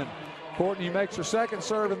rotation. Courtney makes her second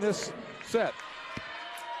serve in this set.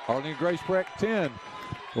 Arlington Grace Prep 10.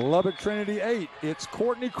 Lubbock Trinity 8. It's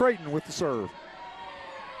Courtney Creighton with the serve.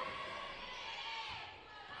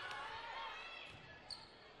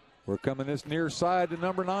 We're coming this near side to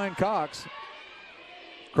number 9, Cox.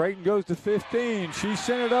 Creighton goes to 15. She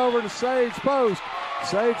sent it over to Sage Post.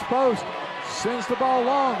 Sage Post sends the ball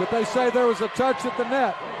long, but they say there was a touch at the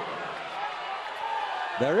net.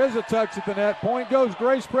 There is a touch at the net. Point goes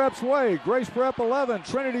Grace Prep's way. Grace Prep 11,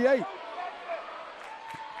 Trinity 8.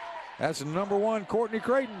 That's number 1, Courtney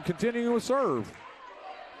Creighton, continuing with serve.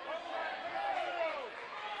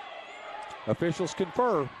 Officials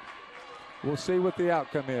confer. We'll see what the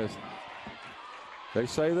outcome is. They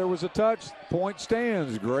say there was a touch. Point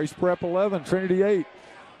stands. Grace Prep 11, Trinity 8.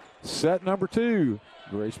 Set number 2.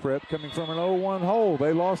 Grace Prep coming from an 0-1 hole.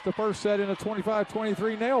 They lost the first set in a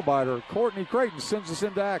 25-23 nail-biter. Courtney Creighton sends us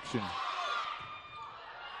into action.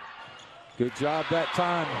 Good job that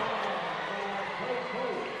time.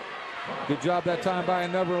 Good job that time by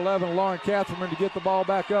number 11, Lauren Catherman, to get the ball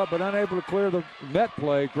back up, but unable to clear the net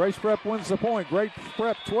play. Grace Prep wins the point. Grace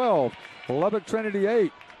Prep 12, Lubbock Trinity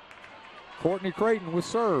 8. Courtney Creighton with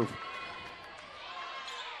serve.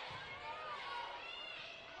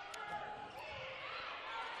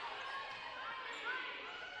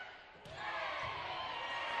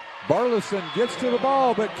 Burleson gets to the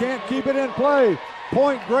ball but can't keep it in play.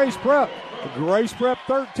 Point Grace Prep. Grace Prep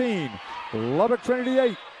 13, Lubbock Trinity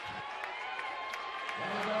 8.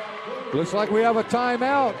 Looks like we have a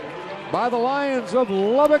timeout by the Lions of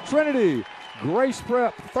Lubbock Trinity. Grace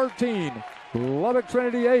Prep 13, Lubbock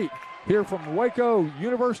Trinity 8. Here from Waco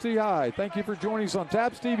University High. Thank you for joining us on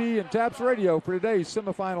TAPS TV and TAPS Radio for today's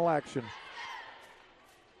semifinal action.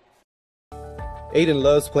 Aiden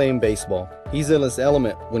loves playing baseball. He's in his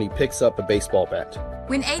element when he picks up a baseball bat.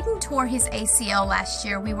 When Aiden tore his ACL last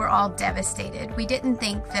year, we were all devastated. We didn't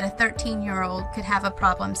think that a 13-year-old could have a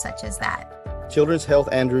problem such as that. Children's Health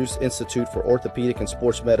Andrews Institute for Orthopedic and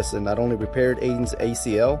Sports Medicine not only repaired Aiden's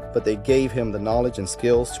ACL, but they gave him the knowledge and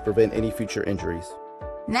skills to prevent any future injuries.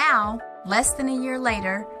 Now, less than a year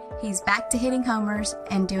later, he's back to hitting homers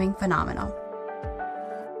and doing phenomenal.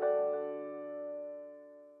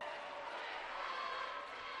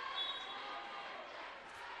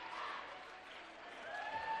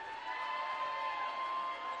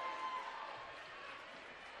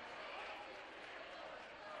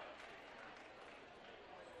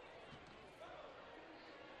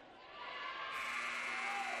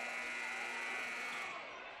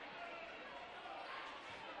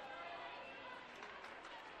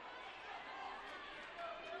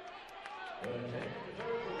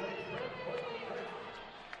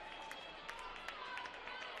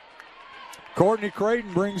 Courtney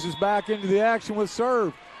Creighton brings us back into the action with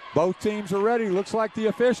serve. Both teams are ready. Looks like the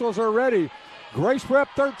officials are ready. Grace Prep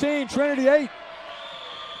 13, Trinity 8.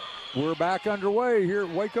 We're back underway here at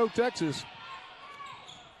Waco, Texas.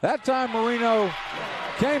 That time Marino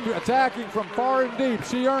came attacking from far and deep.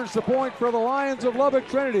 She earns the point for the Lions of Lubbock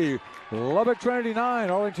Trinity. Lubbock Trinity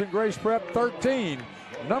 9, Arlington Grace Prep 13.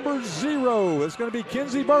 Number 0 is going to be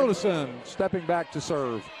Kinsey Burleson stepping back to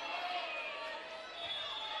serve.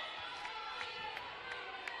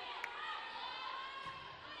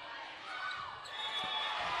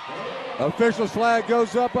 Official's flag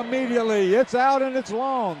goes up immediately. It's out and it's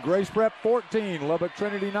long. Grace Prep 14, Lubbock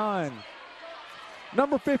Trinity 9.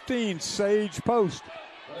 Number 15, Sage Post.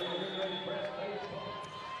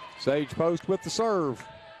 Sage Post with the serve.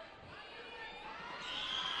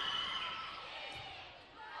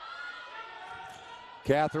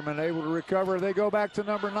 Catherman able to recover. They go back to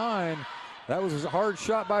number 9. That was a hard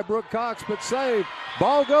shot by Brooke Cox, but saved.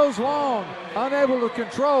 Ball goes long, unable to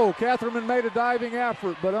control. Catherman made a diving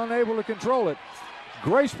effort, but unable to control it.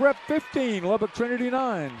 Grace Prep 15, Lubbock Trinity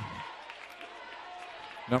 9.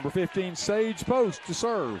 Number 15, Sage Post to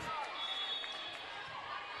serve.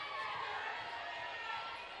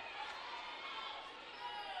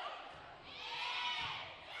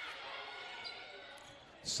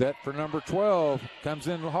 Set for number 12. Comes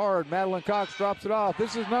in hard. Madeline Cox drops it off.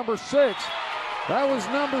 This is number 6. That was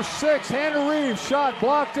number 6. Hannah Reeves shot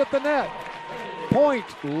blocked at the net. Point,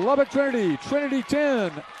 Lubbock Trinity. Trinity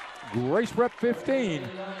 10. Grace Prep 15.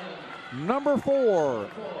 Number 4,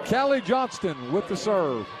 Callie Johnston with the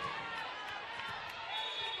serve.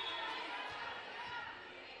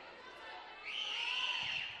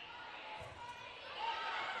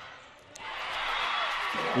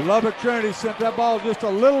 Lubbock Trinity sent that ball just a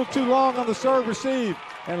little too long on the serve receive,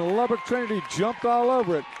 and Lubbock Trinity jumped all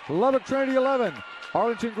over it. Lubbock Trinity 11,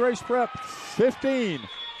 Arlington Grace Prep 15.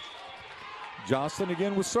 Johnston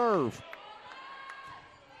again with serve.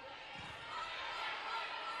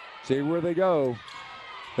 See where they go.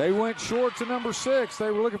 They went short to number 6.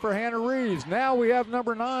 They were looking for Hannah Reeves. Now we have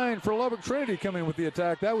number 9 for Lubbock Trinity coming with the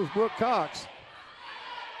attack. That was Brooke Cox.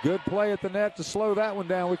 Good play at the net to slow that one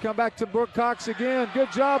down. We come back to Brooke Cox again.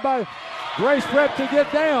 Good job by Grace Prep to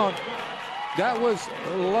get down. That was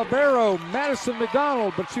libero Madison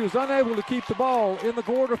McDonald, but she was unable to keep the ball in the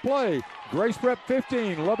court of play. Grace Prep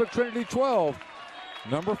 15, Lubbock Trinity 12.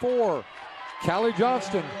 Number 4, Callie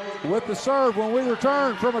Johnston with the serve when we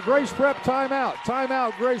return from a Grace Prep timeout.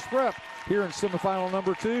 Timeout, Grace Prep here in semifinal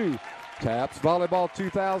number 2. TAPS Volleyball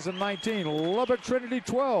 2019, Lubbock Trinity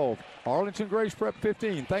 12, Arlington Grace Prep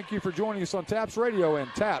 15. Thank you for joining us on TAPS Radio and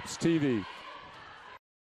TAPS TV.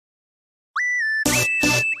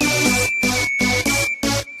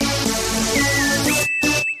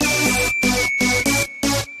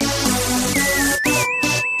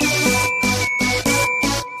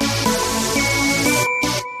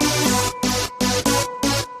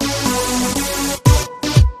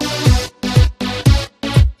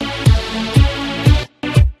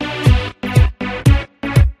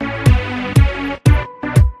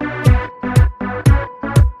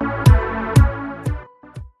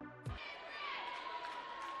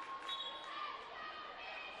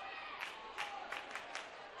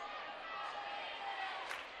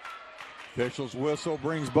 Official's whistle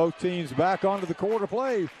brings both teams back onto the court of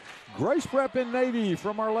play. Grace Prep in navy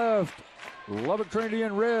from our left. Lubbock Trinity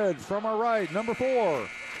in red from our right. Number 4.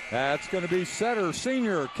 That's going to be setter,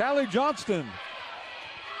 senior, Callie Johnston.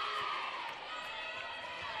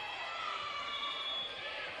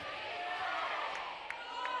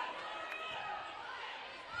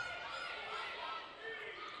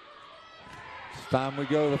 It's time we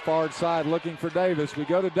go to the far side looking for Davis. We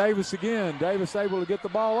go to Davis again. Davis able to get the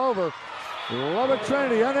ball over. Lubbock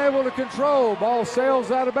Trinity unable to control. Ball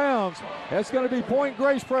sails out of bounds. That's going to be point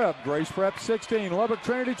Grace Prep. Grace Prep 16, Lubbock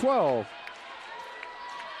Trinity 12.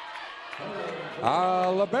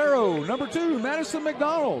 Libero, number 2, Madison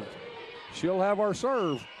McDonald. She'll have our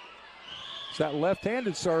serve. It's that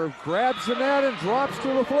left-handed serve. Grabs the net and drops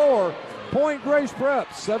to the floor. Point Grace Prep,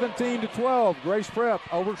 17-12. Grace Prep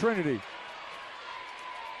over Trinity.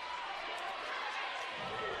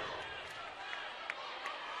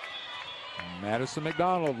 Madison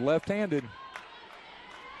McDonald, left-handed.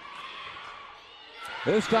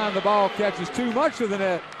 This time the ball catches too much of the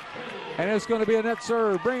net, and it's going to be a net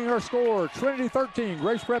serve, bringing our score, Trinity 13,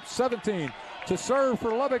 Grace Prep 17. To serve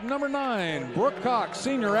for Lubbock, number 9, Brooke Cox,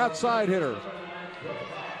 senior outside hitter.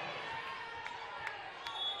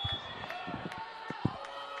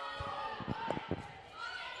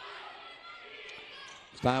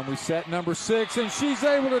 It's time we set number 6, and she's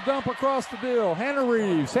able to dump across the deal. Hannah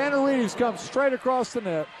Reeves. Hannah Reeves comes straight across the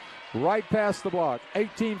net, right past the block.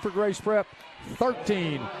 18 for Grace Prep,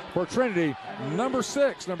 13 for Trinity. Number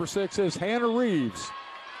 6 is Hannah Reeves.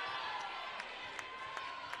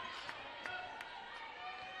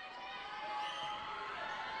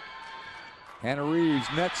 Hannah Reeves,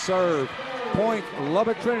 net serve. Point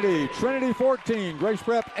Lubbock Trinity. Trinity 14, Grace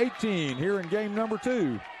Prep 18 here in game number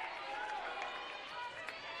 2.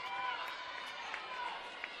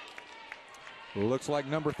 Looks like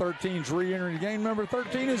number 13's re-entering the game. Number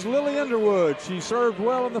 13 is Lily Underwood. She served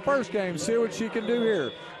well in the first game. See what she can do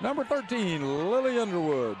here. Number 13, Lily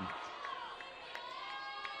Underwood.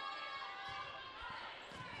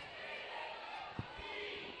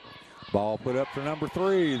 Ball put up for number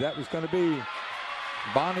 3. That was going to be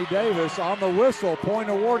Bonnie Davis on the whistle. Point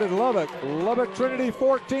awarded Lubbock. Lubbock Trinity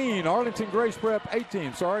 14. Arlington Grace Prep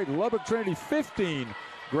 18. Sorry, Lubbock Trinity 15.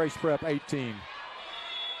 Grace Prep 18.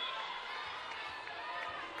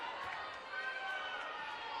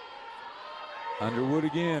 Underwood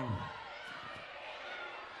again.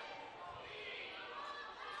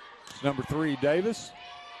 Number 3, Davis.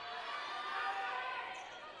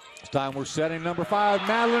 This time we're setting number 5,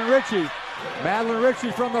 Madeline Ritchie. Madeline Ritchie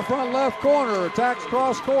from the front left corner, attacks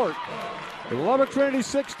cross court. Lubbock Trinity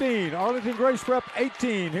 16, Arlington Grace Prep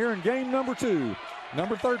 18 here in game number 2.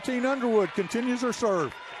 Number 13, Underwood, continues her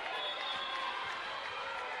serve.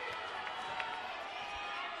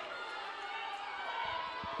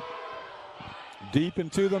 Deep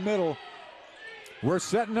into the middle. We're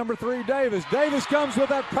setting number 3, Davis. Davis comes with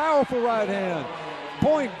that powerful right hand.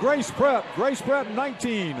 Point, Grace Prep. Grace Prep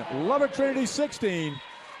 19. Lubbock Trinity 16.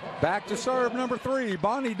 Back to serve number 3,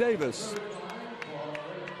 Bonnie Davis.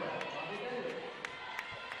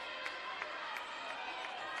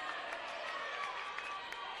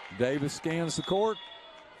 Davis scans the court.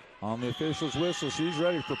 On the official's whistle, she's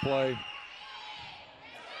ready for play.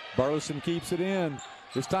 Burleson keeps it in.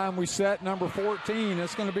 This time we set number 14.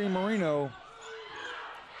 It's going to be Marino.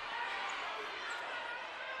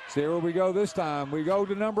 See where we go this time. We go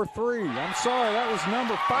to number 3. I'm sorry, that was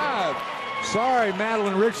number 5. Sorry,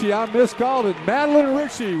 Madeline Ritchie, I miscalled it. Madeline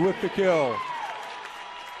Ritchie with the kill.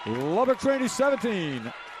 Lubbock Trinity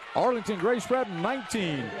 17. Arlington Grace Prep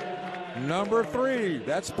 19. Number 3,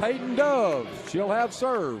 that's Peyton Dove. She'll have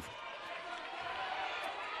serve.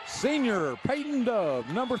 Senior Peyton Dove,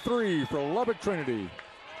 number 3 for Lubbock Trinity.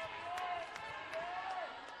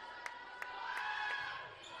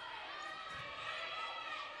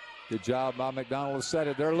 Good job by McDonald to set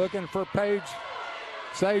it. They're looking for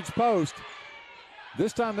Sage Post.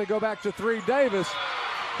 This time they go back to 3, Davis.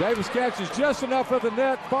 Davis catches just enough of the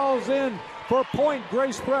net, falls in for point,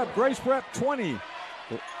 Grace Prep. Grace Prep 20.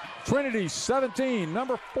 Trinity 17.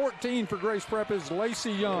 Number 14 for Grace Prep is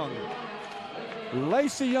Lacey Young.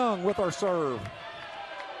 Lacey Young with our serve.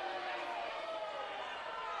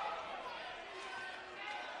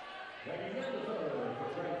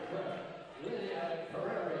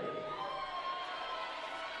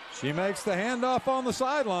 She makes the handoff on the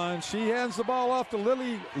sideline. She hands the ball off to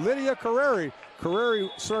Lydia Carreri. Carreri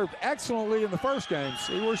served excellently in the first game.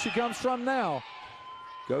 See where she comes from now.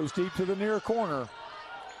 Goes deep to the near corner.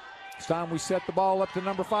 It's time we set the ball up to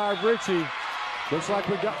number 5, Ritchie. Looks like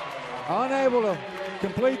we got unable to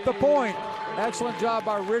complete the point. Excellent job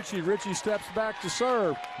by Ritchie. Ritchie steps back to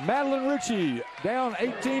serve. Madeline Ritchie down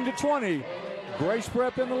 18-20. Grace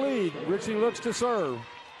Prep in the lead. Ritchie looks to serve.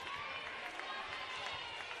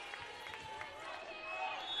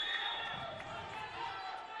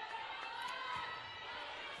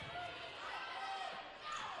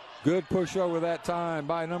 Good push over that time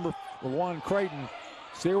by number 1, Creighton.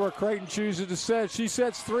 See where Creighton chooses to set. She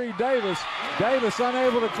sets 3, Davis. Davis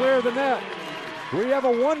unable to clear the net. We have a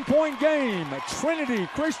 1-point game. Trinity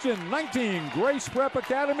Christian 19, Grace Prep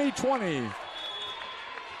Academy 20.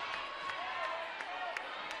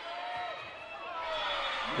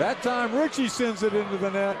 That time Ritchie sends it into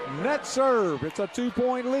the net. Net serve. It's a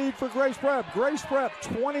 2-point lead for Grace Prep. Grace Prep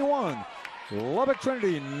 21, Lubbock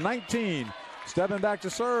Trinity 19. Stepping back to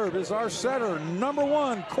serve is our setter, number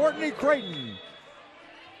 1, Courtney Creighton.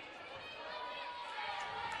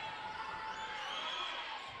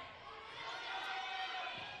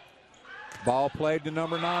 Ball played to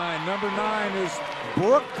number 9. Number 9 is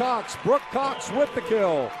Brooke Cox. Brooke Cox with the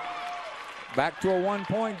kill. Back to a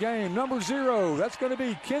 1-point game. Number 0, that's going to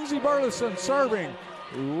be Kinsey Burleson serving.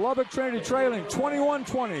 Lubbock Trinity trailing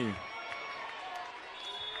 21-20.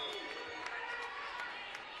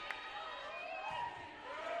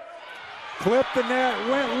 Clipped the net,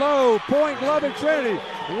 went low. Point Lubbock Trinity.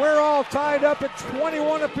 We're all tied up at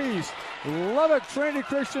 21 apiece. Lubbock Trinity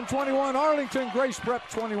Christian 21, Arlington Grace Prep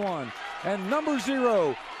 21. And number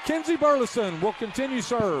 0, Kinsey Burleson will continue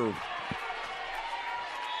serve.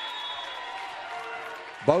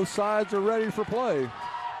 Both sides are ready for play.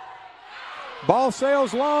 Ball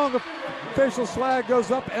sails long. Official flag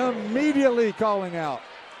goes up immediately, calling out.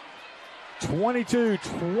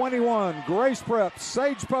 22-21, Grace Prep,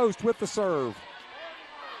 Sage Post with the serve.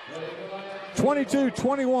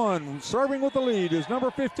 22-21, serving with the lead is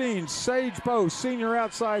number 15, Sage Post, senior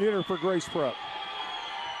outside hitter for Grace Prep.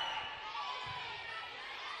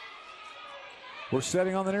 We're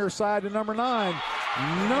setting on the near side to number 9.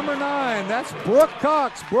 Number 9, that's Brooke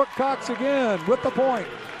Cox. Brooke Cox again with the point.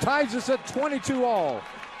 Ties us at 22 all.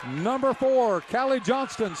 Number 4, Callie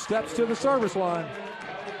Johnston steps to the service line.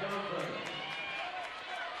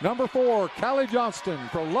 Number 4, Callie Johnston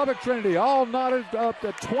for Lubbock Trinity, all knotted up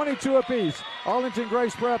at 22 apiece. Arlington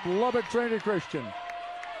Grace Prep, Lubbock Trinity Christian.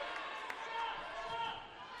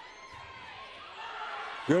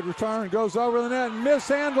 Good return, goes over the net,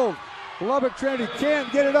 mishandled. Lubbock Trinity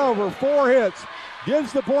can't get it over. 4 hits.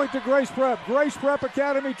 Gives the point to Grace Prep. Grace Prep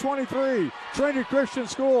Academy 23. Trinity Christian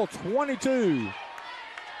School 22.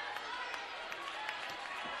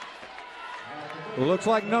 It looks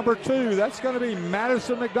like number 2. That's going to be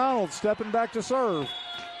Madison McDonald stepping back to serve.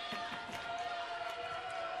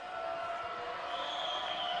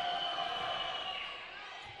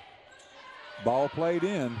 Ball played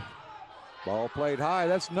in. Ball played high.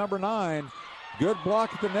 That's number 9. Good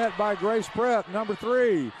block at the net by Grace Prep. Number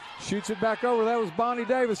 3 shoots it back over. That was Bonnie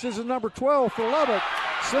Davis. This is number 12 for Lubbock.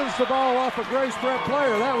 Sends the ball off a Grace Prep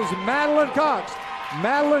player. That was Madeline Cox.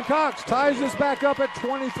 Madeline Cox ties us back up at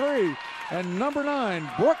 23. And number 9,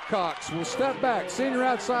 Brooke Cox, will step back. Senior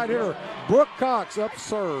outside hitter, Brooke Cox up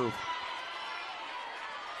serve.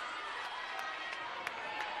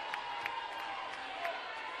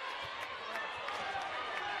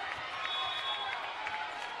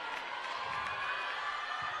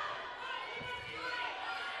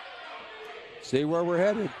 See where we're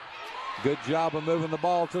headed. Good job of moving the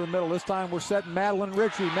ball to the middle. This time we're setting Madeline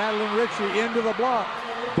Ritchie. Madeline Ritchie into the block.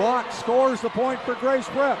 Block scores the point for Grace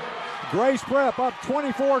Prep. Grace Prep up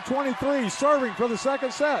 24-23, serving for the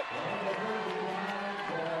second set.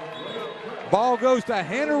 Ball goes to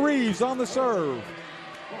Hannah Reeves on the serve.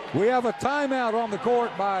 We have a timeout on the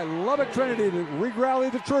court by Lubbock Trinity to re-rally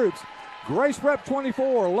the troops. Grace Prep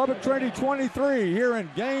 24, Lubbock Trinity 23 here in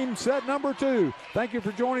game set number 2. Thank you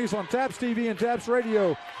for joining us on TAPS TV and TAPS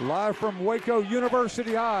Radio, live from Waco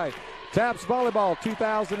University High. TAPS Volleyball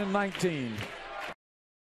 2019.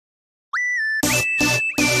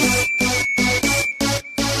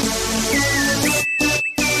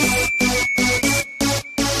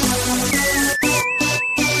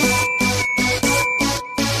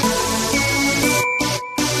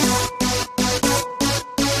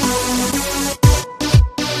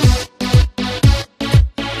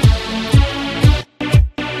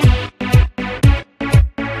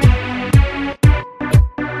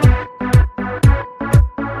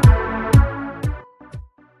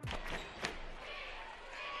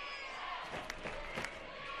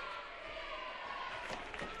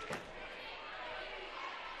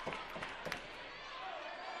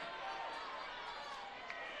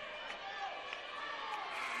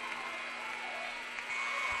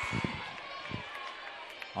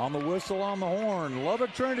 On the whistle, on the horn,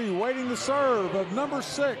 Lubbock Trinity waiting the serve of number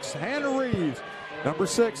 6, Hannah Reeves. Number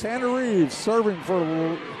 6, Hannah Reeves serving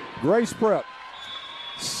for Grace Prep.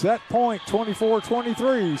 Set point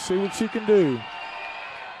 24-23. See what she can do.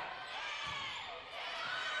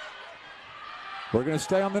 We're going to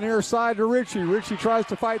stay on the near side to Ritchie. Ritchie tries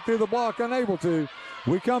to fight through the block, unable to.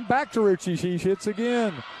 We come back to Ritchie. She hits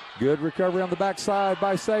again. Good recovery on the backside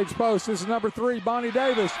by Sage Post. This is number 3, Bonnie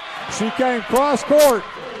Davis. She came cross court.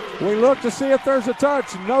 We look to see if there's a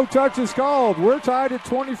touch. No touch is called. We're tied at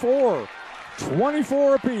 24.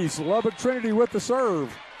 24 apiece. Lubbock Trinity with the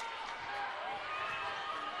serve.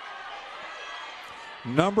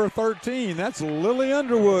 Number 13, that's Lily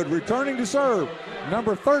Underwood returning to serve.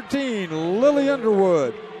 Number 13, Lily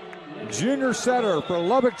Underwood. junior setter for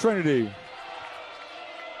Lubbock Trinity.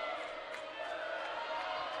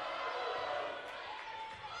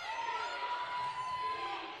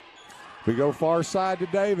 We go far side to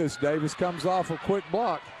Davis. Davis comes off a quick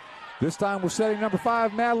block. This time we're setting number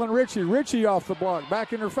 5, Madeline Ritchie. Ritchie off the block,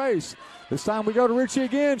 back in her face. This time we go to Ritchie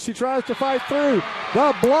again. She tries to fight through.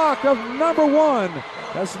 The block of number 1.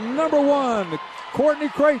 That's number 1, Courtney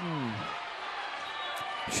Creighton.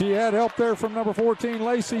 She had help there from number 14,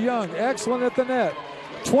 Lacey Young. Excellent at the net.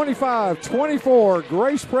 25-24,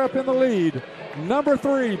 Grace Prep in the lead. Number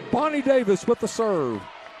 3, Bonnie Davis with the serve.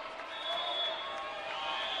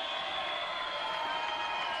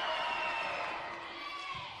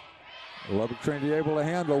 Lubbock Trinity able to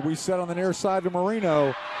handle. We set on the near side to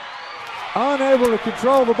Marino. Unable to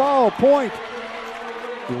control the ball. Point.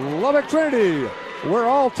 Lubbock Trinity. We're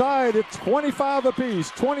all tied at 25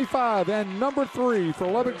 apiece. 25 and number 3 for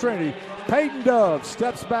Lubbock Trinity. Peyton Dove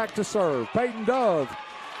steps back to serve. Peyton Dove,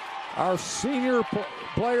 our senior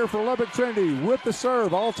player for Lubbock Trinity, with the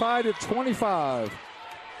serve. All tied at 25.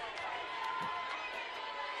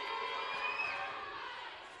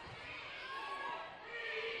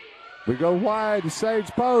 We go wide to Sage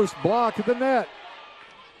Post, block at the net.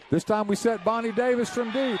 This time we set Bonnie Davis from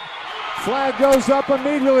deep. Flag goes up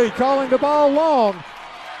immediately, calling the ball long.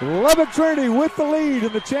 Lubbock Trinity with the lead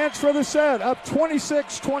and the chance for the set, up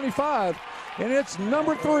 26-25. And it's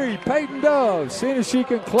number 3, Peyton Dove, seeing if she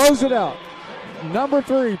can close it out. Number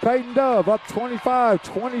 3, Peyton Dove, up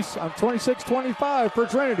 26-25 for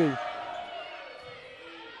Trinity.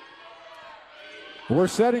 We're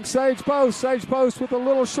setting Sage Post. Sage Post with a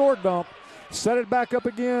little short dump. Set it back up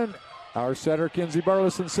again. Our setter, Kenzie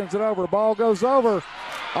Burleson, sends it over. Ball goes over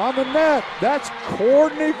on the net. That's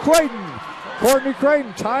Courtney Creighton. Courtney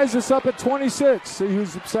Creighton ties us up at 26. See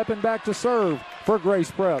who's stepping back to serve for Grace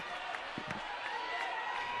Prep.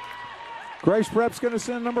 Grace Prep's going to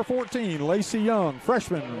send number 14, Lacey Young,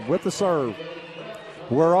 freshman, with the serve.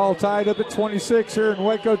 We're all tied up at 26 here in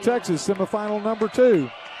Waco, Texas, semifinal number 2.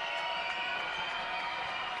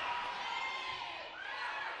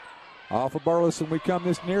 Off of Burleson, we come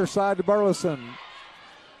this near side to Burleson.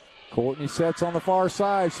 Courtney sets on the far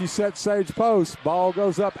side. She sets Sage Post. Ball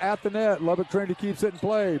goes up at the net. Lubbock Trinity keeps it in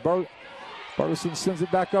play. Burleson sends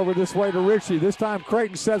it back over this way to Ritchie. This time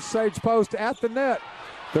Creighton sets Sage Post at the net.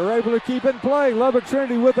 They're able to keep it in play. Lubbock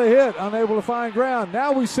Trinity with a hit, unable to find ground.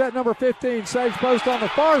 Now we set number 15, Sage Post, on the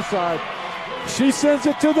far side. She sends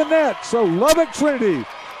it to the net. So Lubbock Trinity,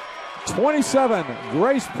 27,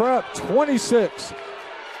 Grace Prep, 26.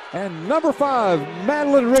 And number 5,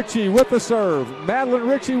 Madeline Ritchie with the serve. Madeline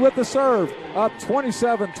Ritchie with the serve, up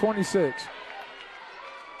 27-26.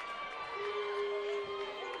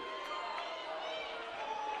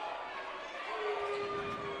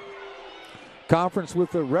 Conference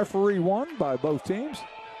with the referee won by both teams.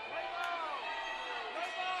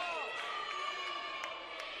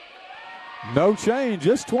 No change,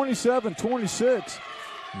 just 27-26.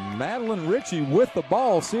 Madeline Ritchie with the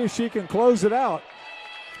ball. See if she can close it out.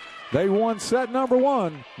 They won set number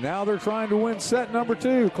 1. Now they're trying to win set number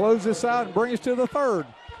 2. Close this out and bring us to the 3rd.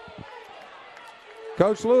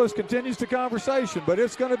 Coach Lewis continues the conversation, but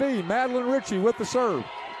it's going to be Madeline Ritchie with the serve.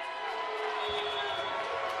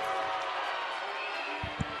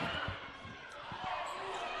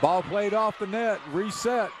 Ball played off the net,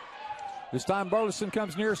 reset. This time Burleson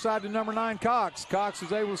comes near side to number 9, Cox. Cox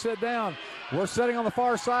is able to sit down. We're setting on the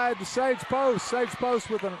far side to Sage Post. Sage Post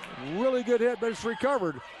with a really good hit, but it's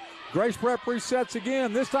recovered. Grace Prep resets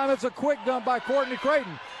again. This time it's a quick dump by Courtney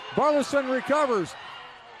Creighton. Burleson recovers.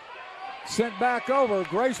 Sent back over.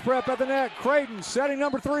 Grace Prep at the net. Creighton setting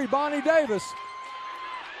number 3, Bonnie Davis.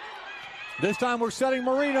 This time we're setting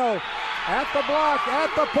Marino at the block,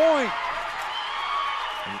 at the point.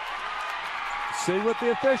 See with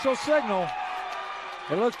the official signal.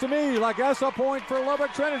 It looks to me like that's a point for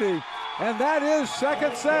Lubbock Trinity. And that is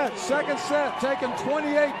second set. Second set taken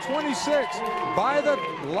 28-26 by the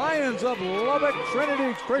Lions of Lubbock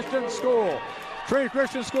Trinity Christian School. Trinity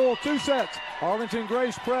Christian School, 2 sets. Arlington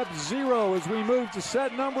Grace Prep 0 as we move to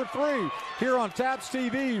set number 3 here on TAPS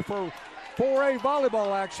TV for 4A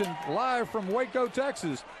volleyball action live from Waco,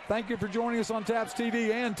 Texas. Thank you for joining us on TAPS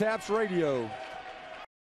TV and TAPS Radio.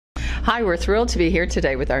 Hi, we're thrilled to be here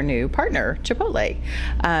today with our new partner, Chipotle.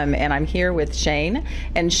 And I'm here with Shane,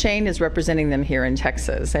 and Shane is representing them here in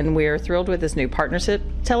Texas. And we're thrilled with this new partnership.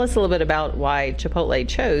 Tell us a little bit about why Chipotle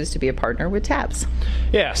chose to be a partner with TAPS.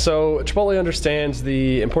 Yeah, so Chipotle understands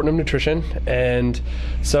the importance of nutrition, and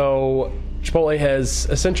so Chipotle has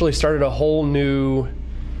essentially started a whole new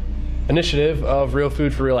initiative of real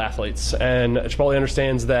food for real athletes. And Chipotle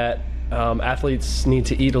understands that athletes need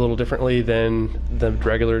to eat a little differently than the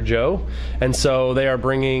regular Joe. And so they are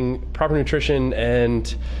bringing proper nutrition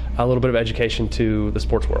and a little bit of education to the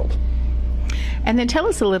sports world. And then tell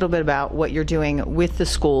us a little bit about what you're doing with the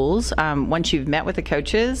schools. Once you've met with the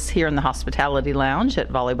coaches here in the hospitality lounge at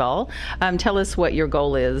Volleyball, tell us what your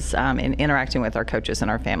goal is in interacting with our coaches and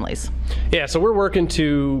our families. Yeah, so we're working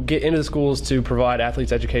to get into the schools to provide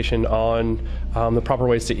athletes education on the proper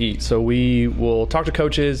ways to eat. So we will talk to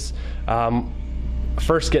coaches,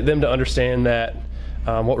 first get them to understand that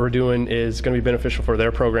what we're doing is going to be beneficial for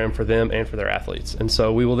their program, for them, and for their athletes. And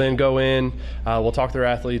so we will then go in, we'll talk to their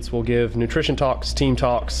athletes, we'll give nutrition talks, team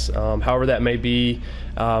talks, however that may be,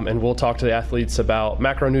 and we'll talk to the athletes about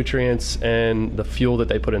macronutrients and the fuel that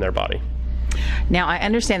they put in their body. Now, I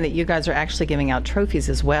understand that you guys are actually giving out trophies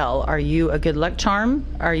as well. Are you a good luck charm?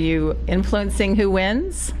 Are you influencing who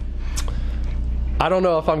wins? I don't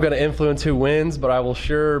know if I'm going to influence who wins, but I will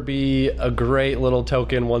sure be a great little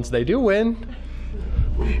token once they do win.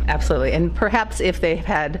 Absolutely. And perhaps if they've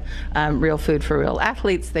had real food for real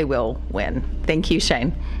athletes, they will win. Thank you,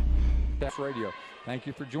 Shane. That's radio. Thank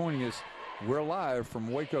you for joining us. We're live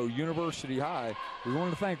from Waco University High. We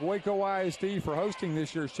want to thank Waco ISD for hosting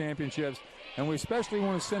this year's championships, and we especially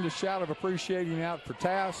want to send a shout of appreciating out for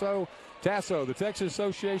TASO, the Texas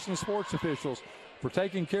Association of Sports Officials, for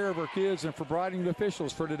taking care of our kids and for providing the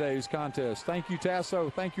officials for today's contest. Thank you,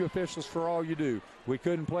 TASO. Thank you, officials, for all you do. We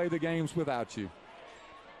couldn't play the games without you.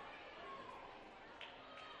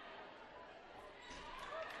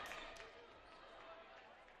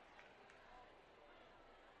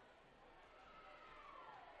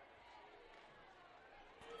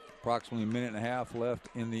 Approximately a minute and a half left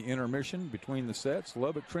in the intermission between the sets.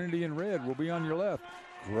 Lubbock Trinity in red will be on your left.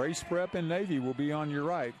 Grace Prep in navy will be on your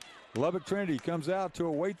right. Lubbock Trinity comes out to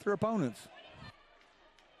await their opponents.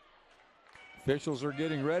 Officials are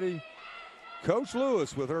getting ready. Coach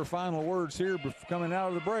Lewis with her final words here coming out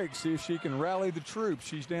of the break. See if she can rally the troops.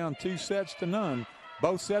 She's down 2-0.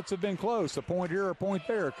 Both sets have been close. A point here, a point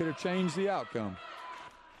there could have changed the outcome.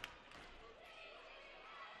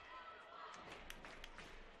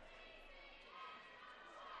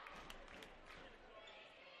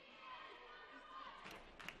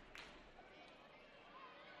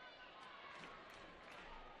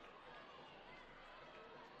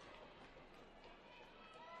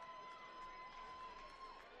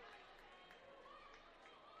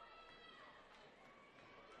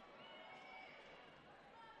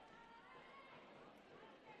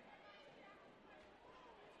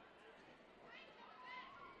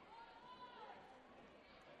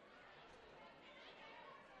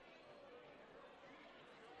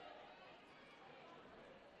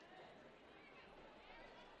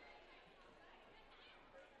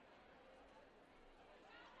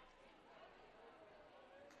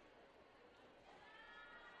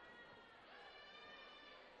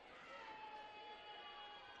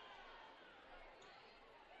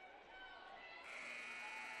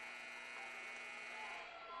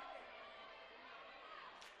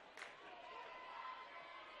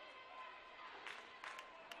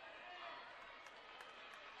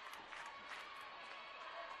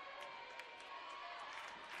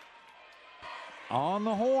 On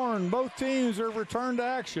the horn, both teams are returned to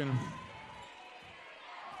action.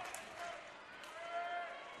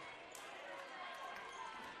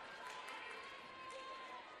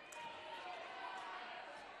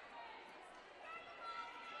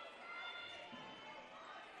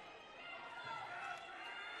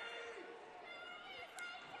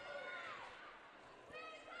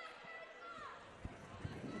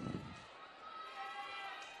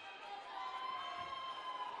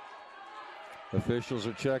 Officials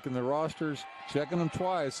are checking the rosters, checking them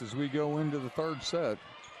twice as we go into the third set.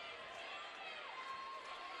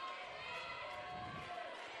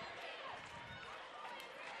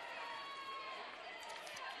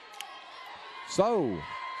 So,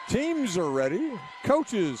 teams are ready,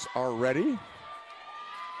 coaches are ready,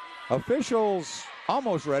 officials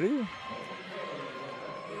almost ready.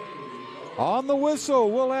 On the whistle,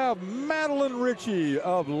 we'll have Madeline Ritchie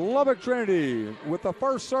of Lubbock Trinity with the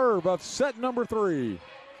first serve of set number 3.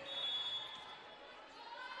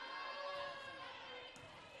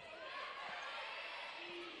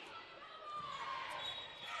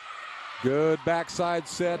 Good backside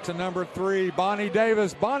set to number 3, Bonnie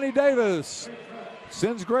Davis. Bonnie Davis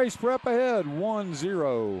sends Grace Prep ahead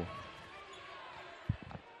 1-0.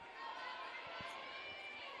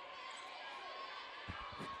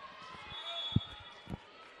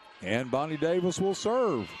 And Bonnie Davis will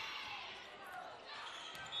serve.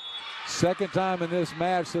 Second time in this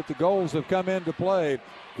match that the goals have come into play.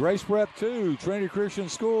 Grace Prep 2, Trinity Christian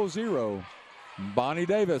School 0. Bonnie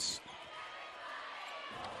Davis,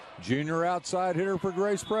 junior outside hitter for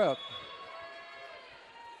Grace Prep.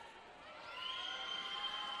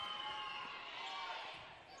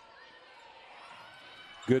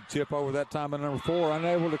 Good tip over that time by number 4,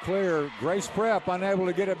 unable to clear. Grace Prep unable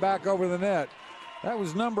to get it back over the net. That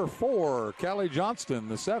was number 4, Callie Johnston,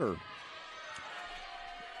 the setter.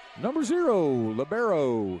 Number 0,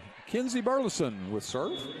 libero, Kinsey Burleson with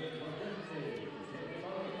serve.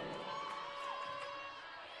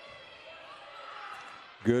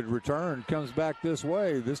 Good return, comes back this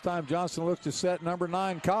way. This time Johnston looks to set number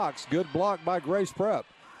 9, Cox. Good block by Grace Prep.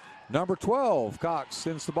 Number 12, Cox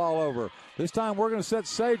sends the ball over. This time we're going to set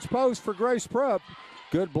Sage Post for Grace Prep.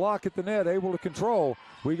 Good block at the net, able to control.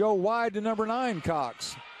 We go wide to number 9,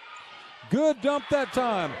 Cox. Good dump that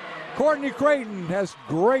time. Courtney Creighton has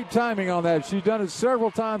great timing on that. She's done it several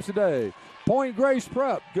times today. Point Grace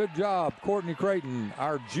Prep. Good job, Courtney Creighton,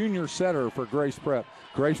 our junior setter for Grace Prep.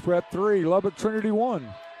 Grace Prep 3, Lubbock Trinity 1.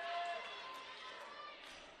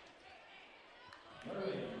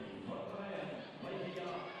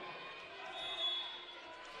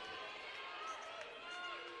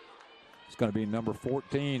 It's going to be number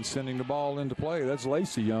 14 sending the ball into play. That's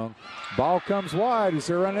Lacey Young. Ball comes wide as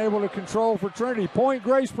they're unable to control for Trinity. Point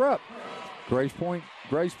Grace Prep. Grace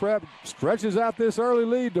Prep stretches out this early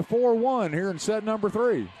lead to 4-1 here in set number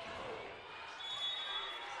 3.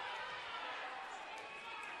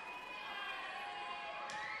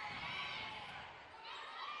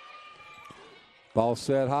 Ball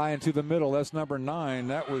set high into the middle. That's number 9.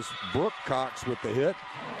 That was Brooke Cox with the hit.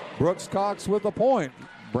 Brooks Cox with the point.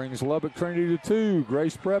 Brings Lubbock Trinity to 2.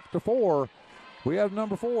 Grace Prep to 4. We have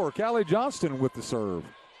number 4, Callie Johnston with the serve.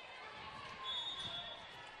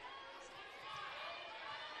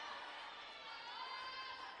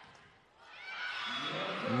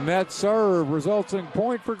 Net serve results in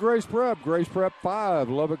point for Grace Prep. Grace Prep 5,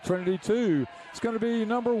 Lubbock Trinity 2. It's going to be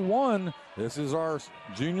number 1. This is our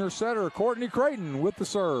junior setter, Courtney Creighton, with the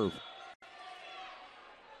serve.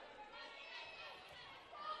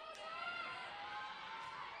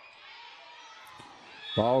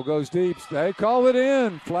 Ball goes deep. They call it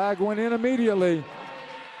in. Flag went in immediately.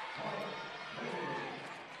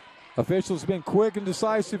 Officials have been quick and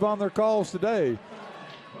decisive on their calls today.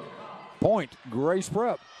 Point, Grace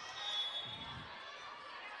Prep.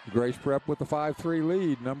 Grace Prep with the 5-3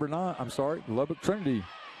 lead. Number 9, Lubbock Trinity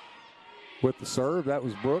with the serve. That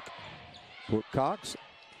was Brooke Cox.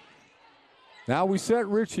 Now we set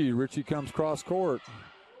Richie. Richie comes cross court.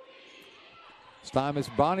 This time it's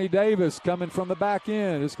Bonnie Davis coming from the back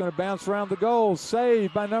end. It's going to bounce around the goal.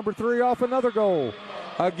 Saved by number 3 off another goal.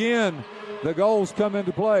 Again, the goals come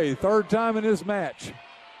into play. Third time in this match.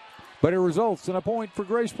 But it results in a point for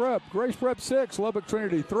Grace Prep. Grace Prep 6, Lubbock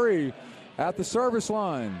Trinity 3 at the service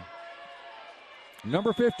line.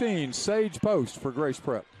 Number 15, Sage Post for Grace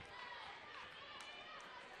Prep.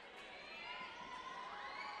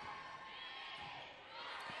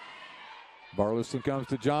 Burleson comes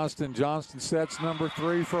to Johnston. Johnston sets number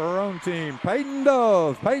 3 for her own team. Peyton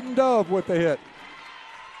Dove with the hit.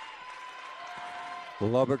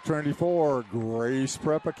 Lubbock Trinity 4, Grace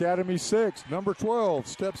Prep Academy 6. Number 12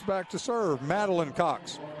 steps back to serve, Madeline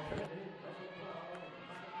Cox.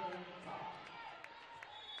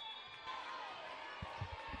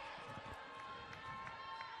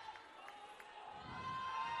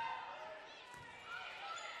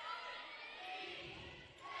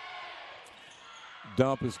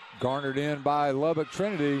 Dump is garnered in by Lubbock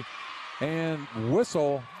Trinity, and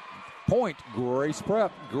whistle. Point, Grace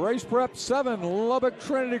Prep. Grace Prep 7, Lubbock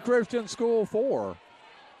Trinity Christian School 4.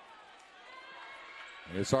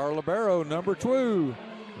 It's our libero, number 2,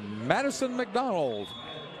 Madison McDonald.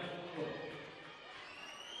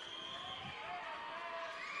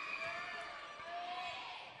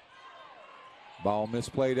 Ball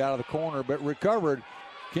misplayed out of the corner, but recovered.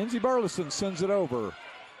 Kinsey Burleson sends it over.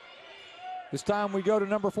 This time we go to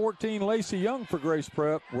number 14, Lacey Young for Grace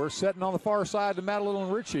Prep. We're setting on the far side to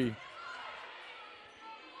Madeline Ritchie.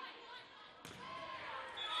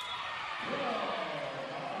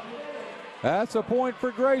 That's a point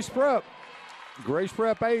for Grace Prep. Grace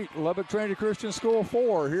Prep 8, Lubbock Trinity Christian School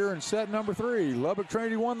 4 here in set number 3. Lubbock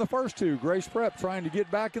Trinity won the first 2. Grace Prep trying to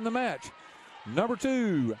get back in the match. Number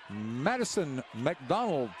 2, Madison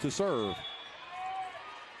McDonald to serve.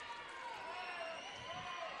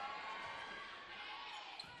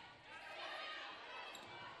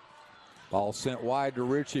 Ball sent wide to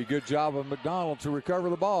Ritchie. Good job of McDonald to recover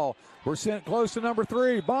the ball. We're sent close to number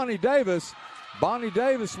 3, Bonnie Davis. Bonnie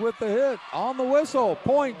Davis with the hit on the whistle.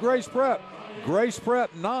 Point Grace Prep. Grace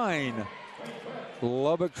Prep 9,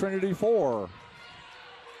 Lubbock Trinity 4.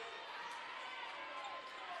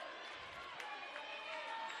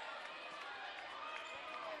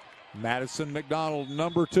 Madison McDonald,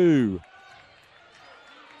 number 2.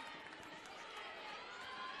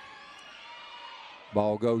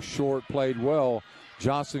 Ball goes short, played well.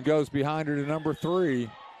 Johnson goes behind her to number 3.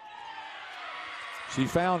 She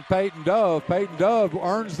found Peyton Dove. Peyton Dove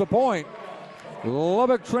earns the point.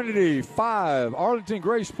 Lubbock Trinity 5, Arlington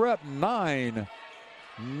Grace Prep 9.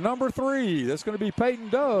 Number 3, that's going to be Peyton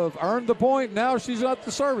Dove, earned the point. Now she's at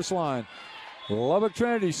the service line. Lubbock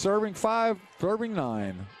Trinity serving 5, serving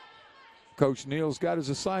 9. Coach Neal's got his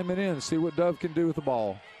assignment in. See what Dove can do with the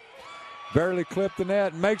ball. Barely clipped the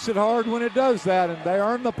net. Makes it hard when it does that, and they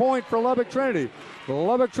earn the point for Lubbock Trinity.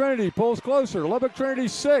 Lubbock Trinity pulls closer. Lubbock Trinity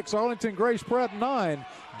 6, Arlington Grace Prep 9.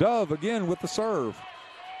 Dove again with the serve.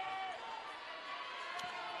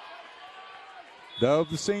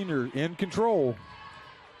 Dove, the senior, in control.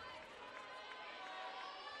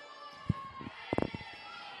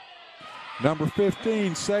 Number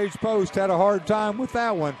 15, Sage Post, had a hard time with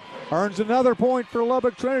that one. Earns another point for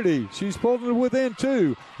Lubbock Trinity. She's pulled it within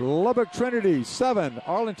 2. Lubbock Trinity 7,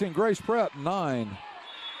 Arlington Grace Prep 9.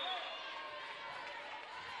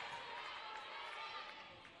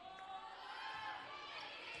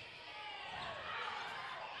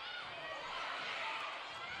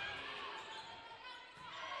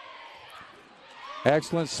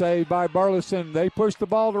 Excellent save by Burleson. They push the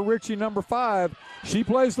ball to Richie, number 5. She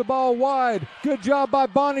plays the ball wide. Good job by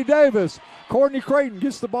Bonnie Davis. Courtney Creighton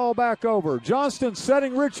gets the ball back over. Johnston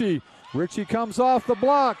setting Richie. Richie comes off the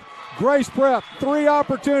block. Grace Prep, 3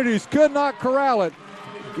 opportunities. Could not corral it.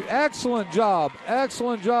 Excellent job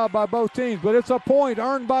by both teams, but it's a point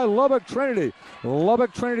earned by Lubbock Trinity.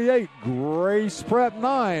 Lubbock Trinity 8, Grace Prep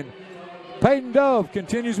 9. Peyton Dove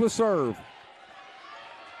continues with serve.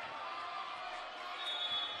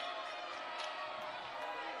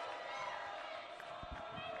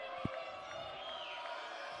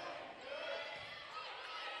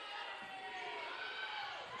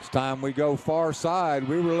 Time we go far side.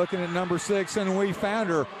 We were looking at number 6 and we found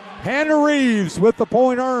her. Hannah Reeves with the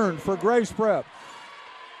point earned for Grace Prep.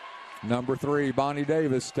 Number 3, Bonnie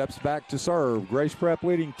Davis steps back to serve. Grace Prep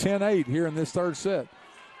leading 10-8 here in this third set.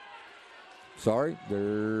 Sorry,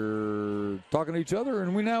 they're talking to each other,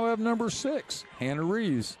 and we now have number 6, Hannah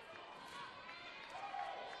Reeves.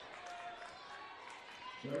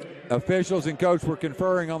 Officials and coach were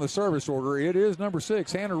conferring on the service order. It is number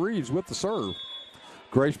 6, Hannah Reeves with the serve.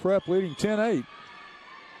 Grace Prep leading 10-8.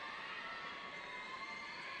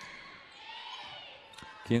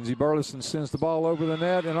 Kenzie Burleson sends the ball over the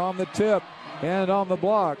net and on the tip and on the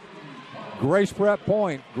block. Grace Prep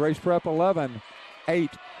point. Grace Prep 11-8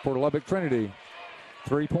 for Lubbock Trinity.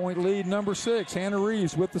 3-point lead, number 6, Hannah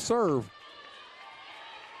Reeves with the serve.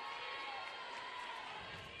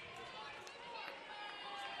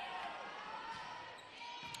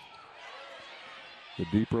 The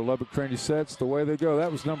deeper Lubbock Trinity sets, the way they go.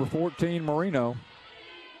 That was number 14, Marino.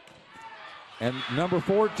 And number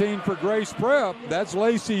 14 for Grace Prep, that's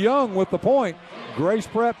Lacey Young with the point. Grace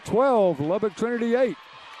Prep 12, Lubbock Trinity 8.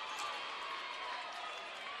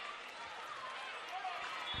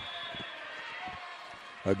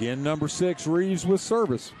 Again, number 6, Reeves with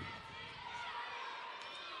service.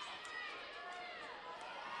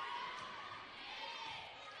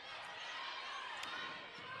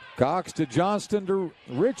 Cox to Johnston to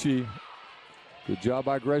Richie. Good job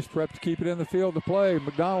by Grace Prep to keep it in the field to play.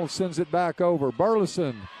 McDonald sends it back over.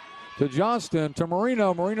 Burleson to Johnston to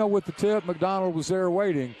Marino. Marino with the tip. McDonald was there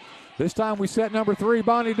waiting. This time we set number 3,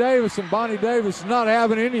 Bonnie Davis, and Bonnie Davis not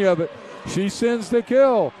having any of it. She sends the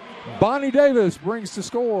kill. Bonnie Davis brings the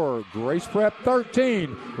score. Grace Prep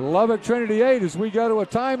 13, Lubbock Trinity 8 as we go to a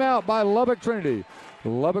timeout by Lubbock Trinity.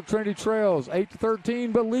 Lubbock Trinity trails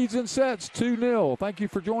 8-13, but leads in sets 2-0. Thank you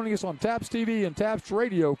for joining us on TAPS TV and TAPS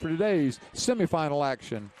Radio for today's semifinal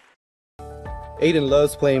action. Aiden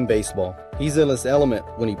loves playing baseball. He's in his element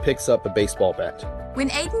when he picks up a baseball bat. When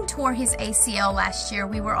Aiden tore his ACL last year,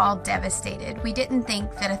 we were all devastated. We didn't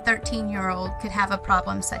think that a 13-year-old could have a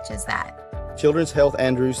problem such as that. Children's Health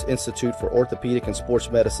Andrews Institute for Orthopedic and Sports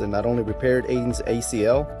Medicine not only repaired Aiden's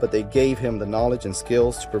ACL, but they gave him the knowledge and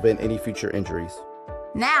skills to prevent any future injuries.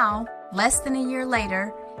 Now, less than a year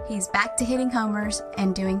later, he's back to hitting homers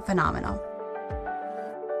and doing phenomenal.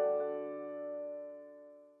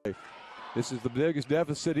 This is the biggest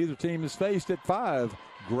deficit either team has faced at 5.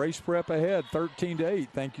 Grace Prep ahead 13-8.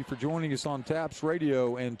 Thank you for joining us on TAPS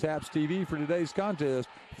Radio and TAPS TV for today's contest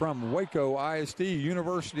from Waco ISD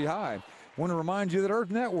University High. want to remind you that Earth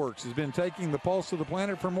Networks has been taking the pulse of the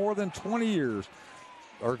planet for more than 20 years.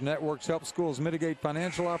 Earth Networks helps schools mitigate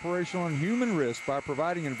financial, operational, and human risk by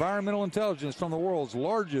providing environmental intelligence from the world's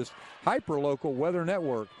largest hyperlocal weather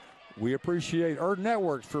network. We appreciate Earth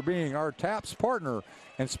Networks for being our TAPS partner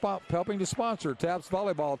and helping to sponsor TAPS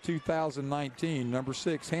Volleyball 2019. Number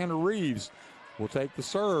 6, Hannah Reeves will take the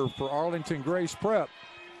serve for Arlington Grace Prep.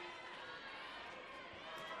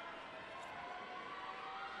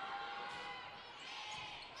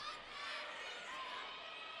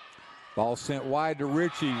 Ball sent wide to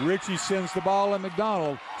Ritchie. Ritchie sends the ball at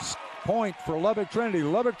McDonald. Point for Lubbock Trinity.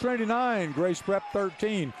 Lubbock Trinity 9, Grace Prep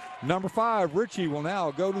 13. Number 5, Ritchie will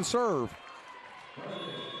now go to serve.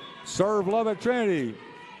 Serve Lubbock Trinity.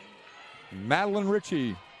 Madeline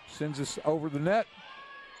Ritchie sends us over the net.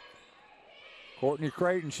 Courtney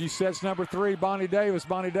Creighton, she sets number 3, Bonnie Davis.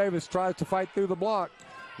 Bonnie Davis tries to fight through the block.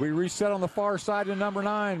 We reset on the far side to number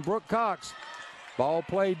 9, Brooke Cox. Ball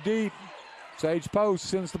played deep. Sage Post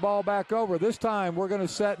sends the ball back over. This time we're going to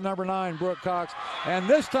set number 9, Brooke Cox. And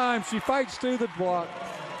this time she fights through the block.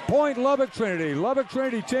 Point Lubbock Trinity. Lubbock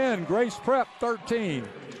Trinity 10, Grace Prep 13.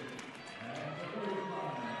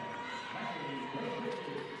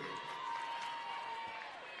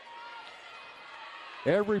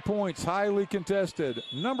 Every point's highly contested.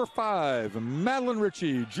 Number 5, Madeline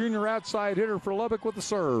Ritchie, junior outside hitter for Lubbock with the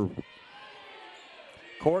serve.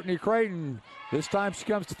 Courtney Creighton, this time she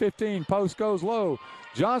comes to 15. Post goes low.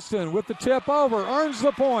 Johnston with the tip over, earns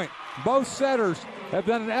the point. Both setters have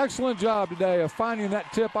done an excellent job today of finding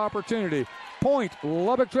that tip opportunity. Point,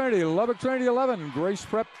 Lubbock Trinity. Lubbock Trinity 11, Grace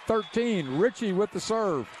Prep 13. Ritchie with the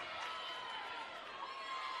serve.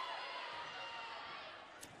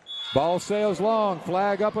 Ball sails long,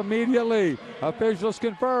 flag up immediately. Officials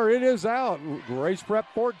confer, it is out. Grace Prep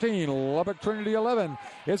 14, Lubbock Trinity 11.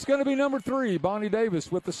 It's going to be number 3, Bonnie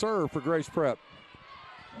Davis with the serve for Grace Prep.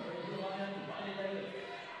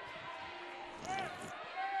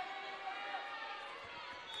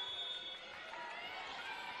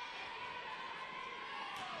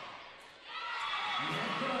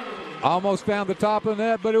 Almost found the top of the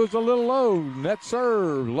net, but it was a little low. Net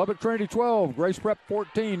serve. Lubbock Trinity 12, Grace Prep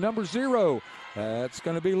 14. Number 0, that's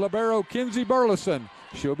going to be libero Kinsey Burleson.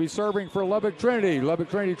 She'll be serving for Lubbock Trinity. Lubbock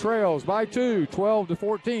Trinity trails by 2,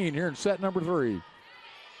 12-14 here in set number 3.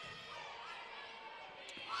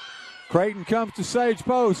 Creighton comes to Sage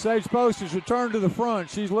Post. Sage Post is returned to the front.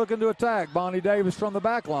 She's looking to attack Bonnie Davis from the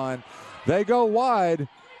back line. They go wide.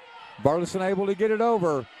 Burleson able to get it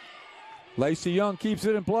over. Lacey Young keeps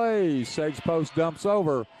it in play. Sage Post dumps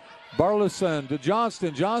over. Burleson to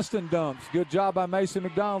Johnston. Johnston dumps. Good job by Mason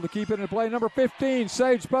McDonald to keep it in play. Number 15,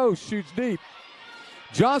 Sage Post shoots deep.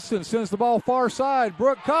 Johnston sends the ball far side.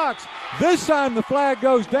 Brooke Cox. This time the flag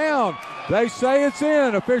goes down. They say it's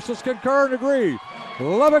in. Officials concur and agree.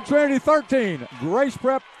 Lubbock Trinity 13, Grace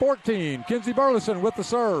Prep 14. Kinsey Burleson with the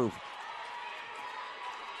serve.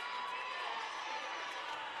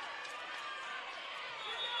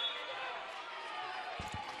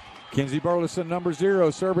 Kinsey Burleson, number 0,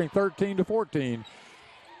 serving 13-14.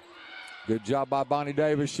 Good job by Bonnie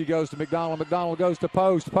Davis. She goes to McDonald. McDonald goes to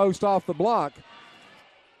Post. Post off the block.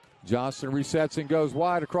 Johnson resets and goes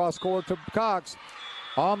wide across court to Cox.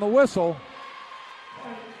 On the whistle.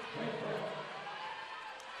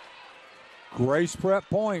 Grace Prep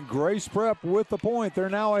point. Grace Prep with the point. They're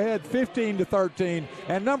now ahead 15-13.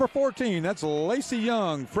 And number 14, that's Lacey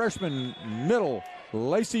Young, freshman middle.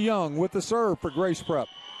 Lacey Young with the serve for Grace Prep.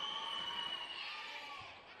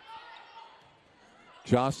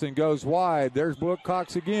 Johnston goes wide. There's Brooke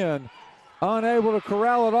Cox again. Unable to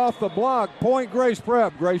corral it off the block. Point Grace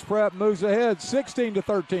Prep. Grace Prep moves ahead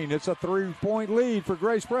 16-13. It's a 3-point lead for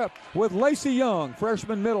Grace Prep with Lacey Young,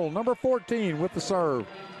 freshman middle, number 14 with the serve.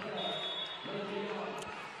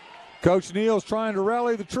 Coach Neal's trying to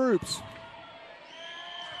rally the troops.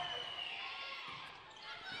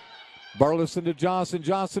 Burleson to Johnson.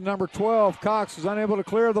 Johnson, number 12. Cox was unable to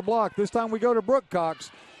clear the block. This time we go to Brooke Cox.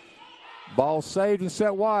 Ball saved and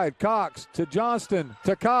set wide. Cox to Johnston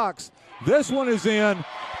to Cox. This one is in.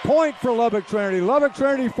 Point for Lubbock Trinity. Lubbock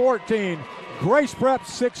Trinity 14. Grace Prep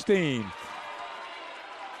 16.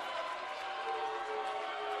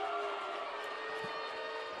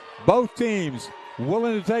 Both teams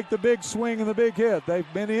willing to take the big swing and the big hit. They've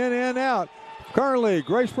been in and out. Currently,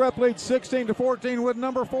 Grace Prep leads 16-14 with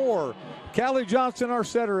number 4. Callie Johnson, our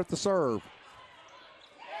setter at the serve.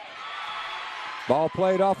 Ball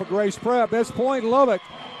played off of Grace Prep. It's point Lubbock.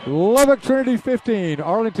 Lubbock Trinity 15.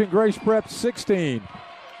 Arlington Grace Prep 16.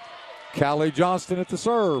 Callie Johnston at the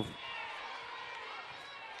serve.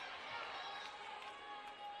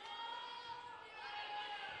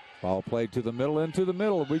 Ball played to the middle, into the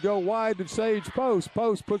middle. We go wide to Sage Post.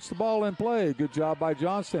 Post puts the ball in play. Good job by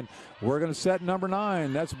Johnston. We're going to set number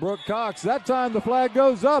 9. That's Brooke Cox. That time the flag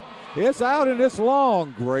goes up. It's out and it's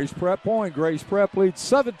long. Grace Prep point. Grace Prep leads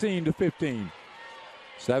 17-15.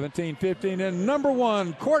 17-15. And number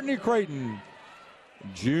 1, Courtney Creighton,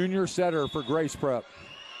 junior setter for Grace Prep.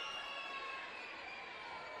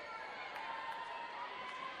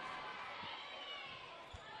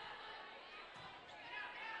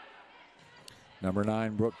 Number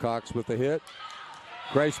 9, Brooke Cox with the hit.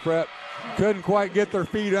 Grace Prep couldn't quite get their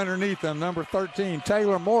feet underneath them. Number 13,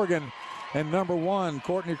 Taylor Morgan, and number 1,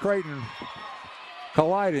 Courtney Creighton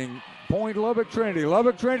colliding. Point Lubbock Trinity.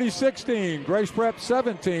 Lubbock Trinity 16, Grace Prep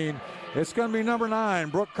 17. It's going to be number 9,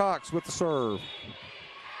 Brooke Cox with the serve.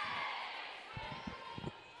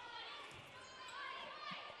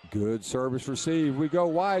 Good service receive. We go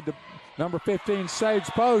wide to number 15, Sage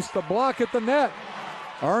Post. The block at the net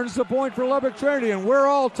earns the point for Lubbock Trinity, and we're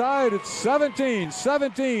all tied at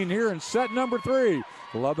 17-17 here in set number 3.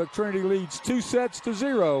 Lubbock Trinity leads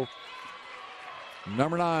 2-0.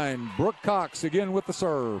 Number 9, Brooke Cox again with the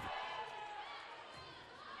serve.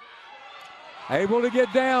 Able to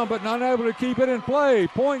get down, but not able to keep it in play.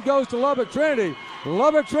 Point goes to Lubbock Trinity.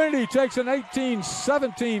 Lubbock Trinity takes an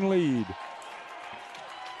 18-17 lead.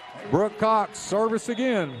 Brooke Cox, service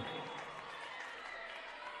again.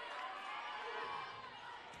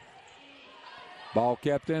 Ball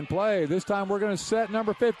kept in play. This time we're going to set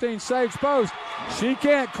number 15, Sage Post. She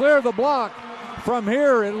can't clear the block. From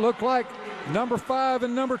here, it looked like number 5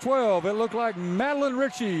 and number 12. It looked like Madeline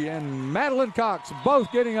Ritchie and Madeline Cox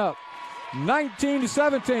both getting up.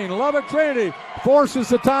 19-17. Lubbock Trinity forces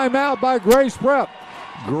the timeout by Grace Prep.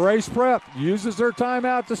 Grace Prep uses their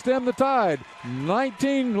timeout to stem the tide.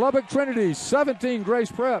 19 Lubbock Trinity, 17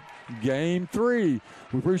 Grace Prep. Game 3.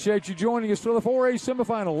 We appreciate you joining us for the 4A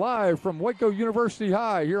semifinal live from Waco University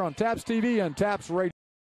High here on TAPS TV and TAPS Radio.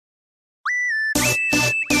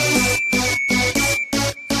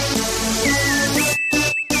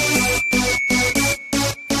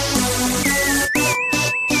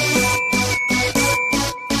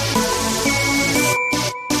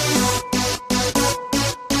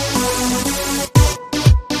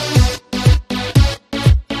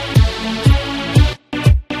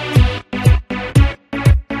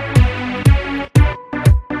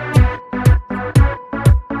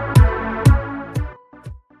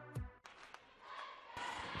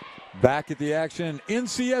 Back at the action,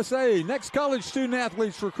 NCSA, Next College Student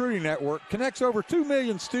Athletes Recruiting Network, connects over 2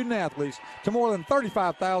 million student athletes to more than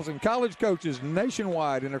 35,000 college coaches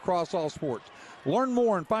nationwide and across all sports. Learn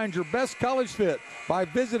more and find your best college fit by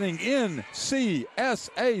visiting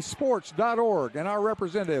ncsasports.org. And our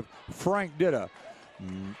representative, Frank Ditta.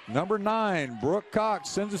 Number 9, Brooke Cox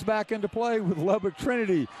sends us back into play with Lubbock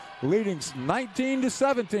Trinity, leading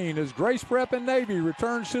 19-17 as Grace Prep and Navy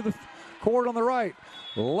returns to the court on the right.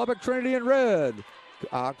 Lubbock Trinity in red.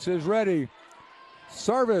 Cox is ready.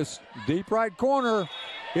 Service, deep right corner.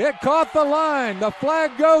 It caught the line. The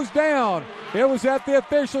flag goes down. It was at the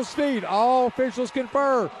official's feet. All officials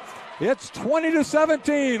confer. It's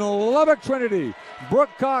 20-17, Lubbock Trinity. Brooke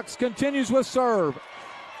Cox continues with serve.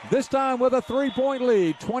 This time with a 3-point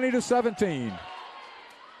lead, 20-17.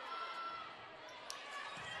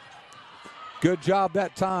 Good job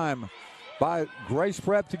that time by Grace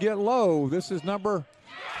Prep to get low. This is number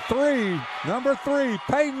 3,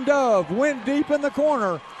 Peyton Dove went deep in the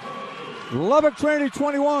corner. Lubbock Trinity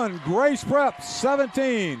 21, Grace Prep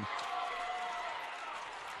 17.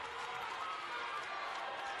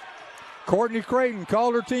 Courtney Creighton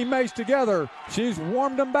called her teammates together. She's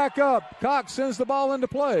warmed them back up. Cox sends the ball into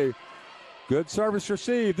play. Good service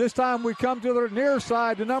received. This time we come to the near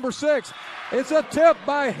side to number 6. It's a tip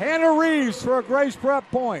by Hannah Reeves for a Grace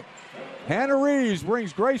Prep point. Hannah Reeves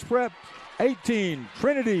brings Grace Prep 18,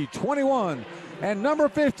 Trinity 21, and number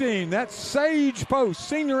 15, that's Sage Post,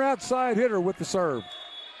 senior outside hitter with the serve.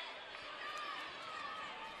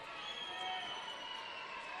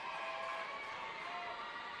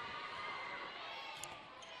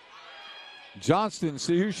 Johnston,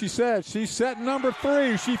 see who she set. She's set number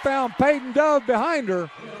 3. She found Peyton Dove behind her.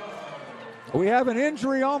 We have an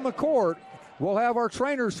injury on the court. We'll have our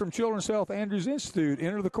trainers from Children's Health Andrews Institute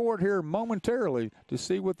enter the court here momentarily to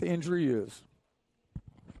see what the injury is.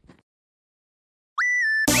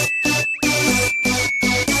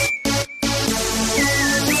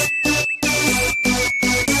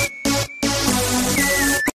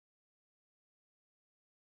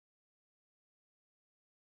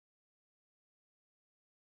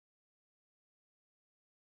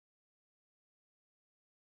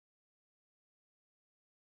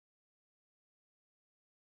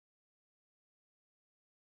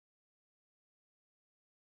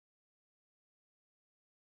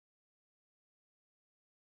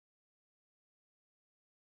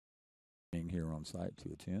 here on site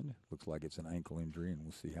to attend. Looks like it's an ankle injury, and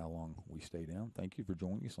we'll see how long we stay down. Thank you for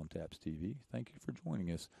joining us on TAPS TV. Thank you for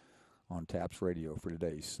joining us on TAPS Radio for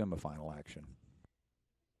today's semifinal action.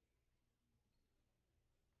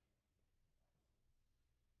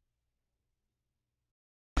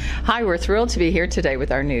 Hi, we're thrilled to be here today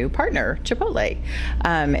with our new partner, Chipotle.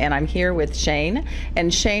 And I'm here with Shane,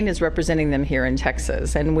 and Shane is representing them here in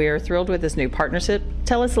Texas. And we're thrilled with this new partnership.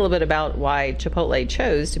 Tell us a little bit about why Chipotle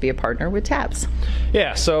chose to be a partner with TAPS.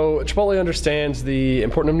 Yeah, so Chipotle understands the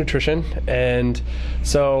importance of nutrition, and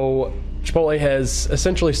so Chipotle has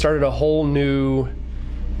essentially started a whole new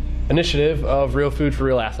initiative of real food for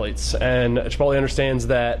real athletes. And Chipotle understands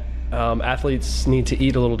that athletes need to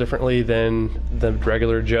eat a little differently than the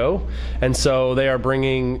regular Joe, and so they are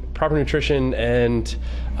bringing proper nutrition and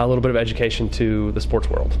a little bit of education to the sports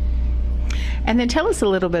world. And then tell us a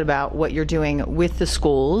little bit about what you're doing with the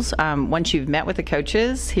schools. Once you've met with the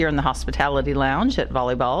coaches here in the hospitality lounge at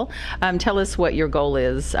Volleyball, tell us what your goal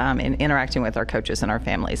is in interacting with our coaches and our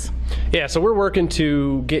families. Yeah, so we're working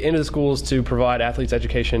to get into the schools to provide athletes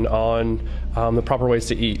education on the proper ways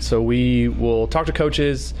to eat. So we will talk to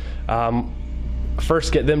coaches,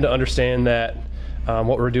 first get them to understand that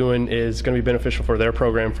what we're doing is going to be beneficial for their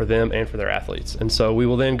program, for them, and for their athletes. And so we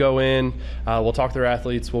will then go in, we'll talk to their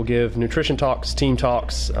athletes, we'll give nutrition talks, team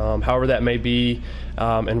talks, however that may be,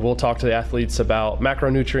 and we'll talk to the athletes about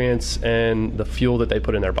macronutrients and the fuel that they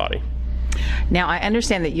put in their body. Now, I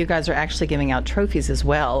understand that you guys are actually giving out trophies as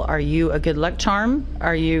well. Are you a good luck charm?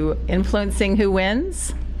 Are you influencing who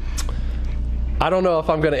wins? I don't know if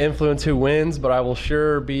I'm going to influence who wins, but I will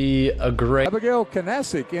sure be a great... Abigail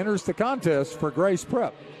Kanasic enters the contest for Grace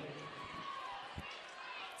Prep.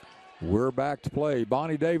 We're back to play.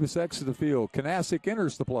 Bonnie Davis exits the field. Kanasic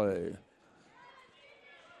enters the play.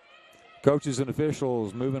 Coaches and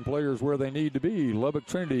officials moving players where they need to be. Lubbock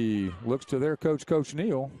Trinity looks to their coach, Coach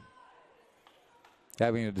Neal,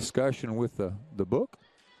 having a discussion with the book.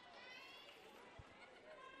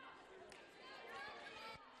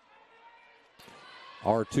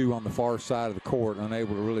 R2 on the far side of the court,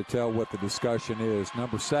 unable to really tell what the discussion is.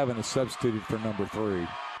 Number 7 is substituted for number 3.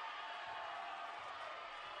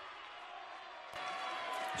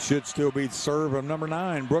 Should still be the serve of number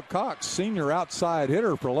 9, Brooke Cox, senior outside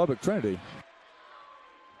hitter for Lubbock Trinity.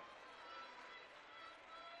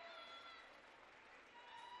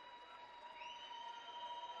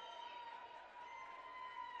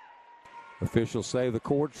 Officials say the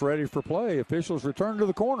court's ready for play. Officials return to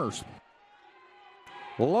the corners.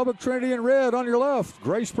 Lubbock Trinity in red on your left.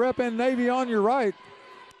 Grace Prep and Navy on your right.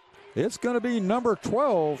 It's going to be number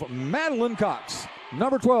 12, Madeline Cox.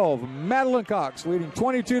 Number 12, Madeline Cox, leading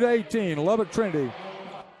 22-18, Lubbock Trinity.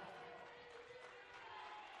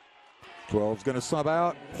 12's going to sub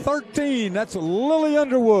out. 13, that's Lily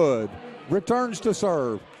Underwood, returns to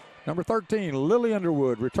serve. Number 13, Lily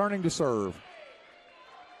Underwood, returning to serve.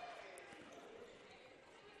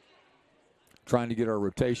 Trying to get our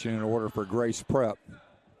rotation in order for Grace Prep.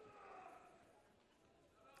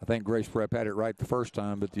 I think Grace Prep had it right the first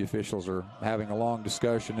time, but the officials are having a long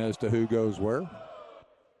discussion as to who goes where.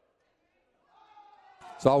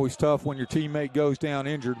 It's always tough when your teammate goes down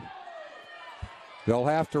injured. They'll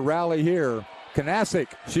have to rally here. Kanasic,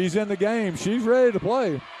 she's in the game. She's ready to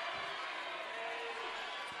play.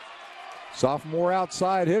 Sophomore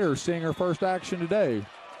outside hitter seeing her first action today.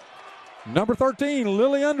 Number 13,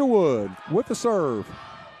 Lily Underwood with the serve.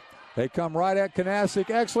 They come right at Kanasic.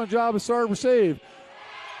 Excellent job of serve receive.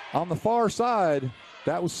 On the far side,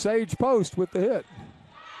 that was Sage Post with the hit.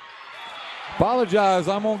 Apologize,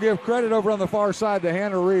 I'm going to give credit over on the far side to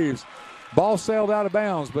Hannah Reeves. Ball sailed out of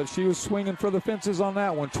bounds, but she was swinging for the fences on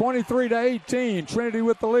that one. 23-18, Trinity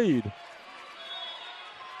with the lead.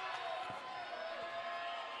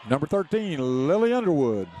 Number 13, Lily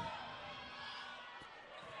Underwood.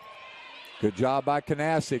 Good job by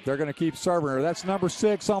Kanasic. They're going to keep serving her. That's number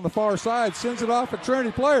 6 on the far side. Sends it off a Trinity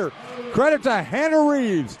player. Credit to Hannah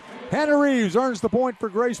Reeves. Hannah Reeves earns the point for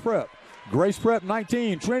Grace Prep. Grace Prep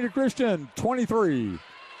 19, Trinity Christian 23.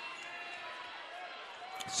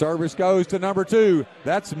 Service goes to number 2.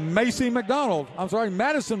 That's Madison McDonald. Sorry,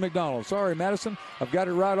 Madison. I've got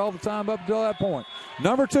it right all the time up until that point.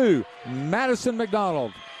 Number 2, Madison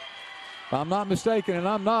McDonald. If I'm not mistaken, and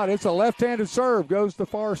I'm not, it's a left-handed serve. Goes to the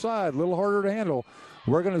far side. A little harder to handle.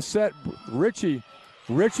 We're going to set Richie,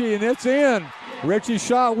 and it's in. Richie's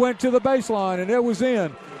shot went to the baseline, and it was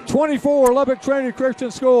in. 24, Lubbock Trinity Christian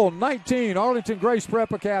School. 19, Arlington Grace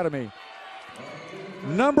Prep Academy.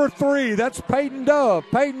 Number 3, that's Peyton Dove.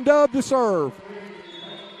 Peyton Dove to serve.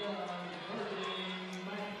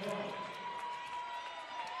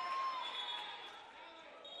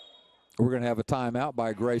 We're going to have a timeout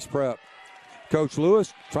by Grace Prep. Coach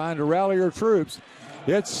Lewis trying to rally her troops.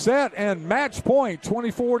 It's set and match point,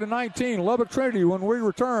 24-19, Lubbock Trinity when we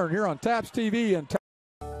return here on TAPS TV. And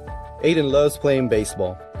Aiden loves playing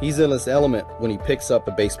baseball. He's in his element when he picks up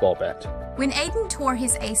a baseball bat. When Aiden tore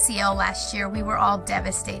his ACL last year, we were all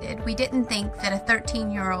devastated. We didn't think that a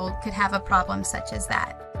 13-year-old could have a problem such as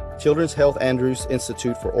that. Children's Health Andrews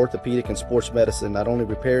Institute for Orthopedic and Sports Medicine not only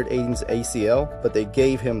repaired Aiden's ACL, but they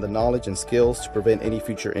gave him the knowledge and skills to prevent any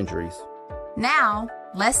future injuries. Now,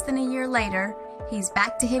 less than a year later, he's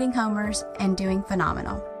back to hitting homers and doing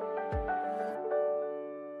phenomenal.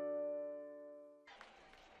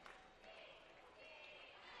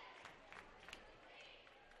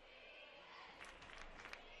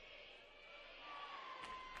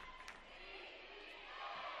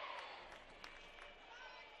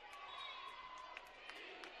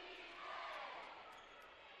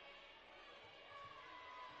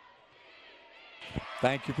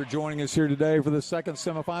 Thank you for joining us here today for the second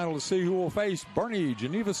semifinal to see who will face Bernie,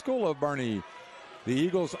 Geneva School of Bernie. The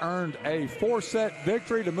Eagles earned a 4-set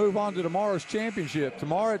victory to move on to tomorrow's championship.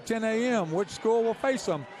 Tomorrow at 10 a.m., which school will face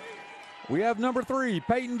them? We have number 3,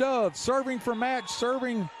 Peyton Dove, serving for match,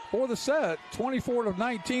 serving for the set.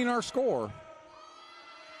 24-19 our score.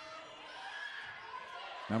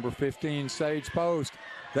 Number 15, Sage Post.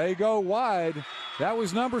 They go wide. That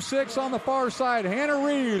was number 6 on the far side. Hannah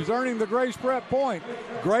Reeves earning the Grace Prep point.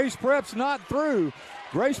 Grace Prep's not through.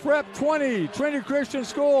 Grace Prep 20, Trinity Christian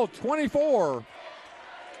School 24.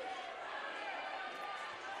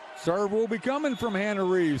 Serve will be coming from Hannah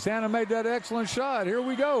Reeves. Hannah made that excellent shot. Here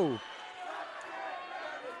we go.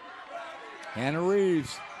 Hannah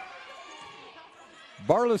Reeves.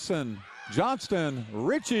 Burleson, Johnston,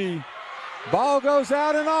 Ritchie. Ball goes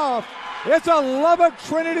out and off. It's a Lubbock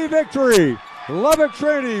Trinity victory. Lubbock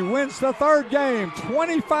Trinity wins the third game,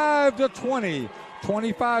 25-20,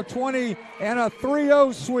 25-20, and a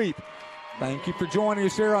 3-0 sweep. Thank you for joining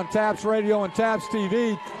us here on TAPS Radio and TAPS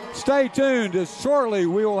TV. Stay tuned, as shortly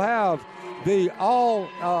we will have the all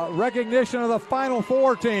recognition of the Final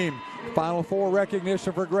Four team. Final Four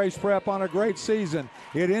recognition for Grace Prep on a great season.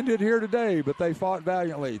 It ended here today, but they fought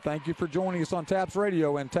valiantly. Thank you for joining us on TAPS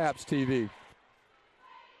Radio and TAPS TV.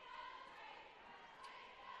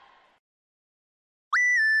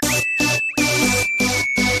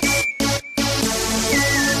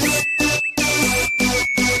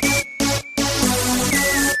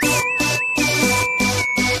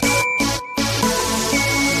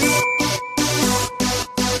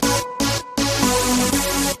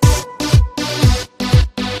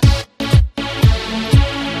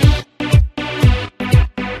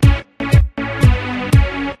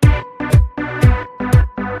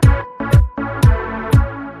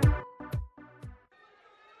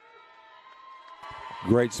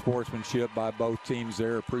 Great sportsmanship by both teams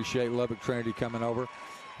there. Appreciate Lubbock Trinity coming over.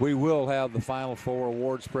 We will have the Final Four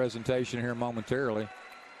awards presentation here momentarily.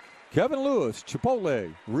 Kevin Lewis,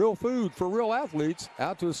 Chipotle, real food for real athletes,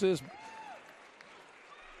 out to assist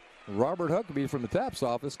Robert Huckabee from the TAPS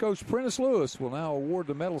office. Coach Prentice Lewis will now award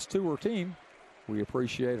the medals to her team. We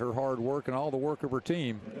appreciate her hard work and all the work of her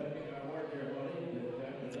team.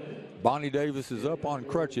 Bonnie Davis is up on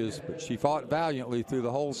crutches, but she fought valiantly through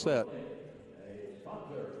the whole set.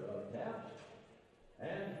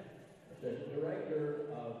 Assistant Director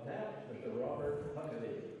of TAPS, Mr. Robert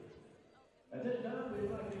Huckabee. At this time,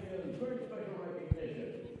 we'd like to give very special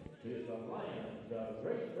recognition to the Lions of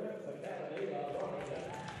Grace Prep Academy of Washington.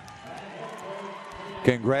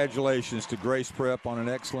 Congratulations to Grace Prep on an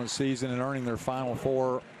excellent season and earning their Final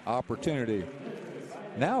Four opportunity.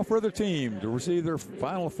 Now for the team to receive their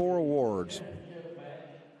Final Four awards.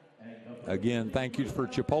 Again, thank you for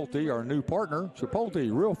Chipotle, our new partner.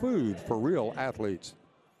 Chipotle, real food for real athletes.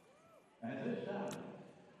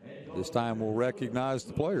 This time we'll recognize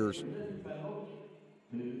the players. To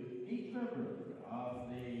each member of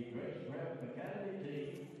the Grace Prep Academy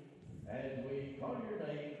team, as we call your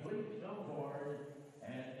name, please come forward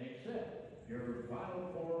and accept your Final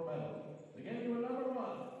Four medal. Beginning with number 1,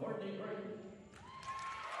 Courtney Creighton.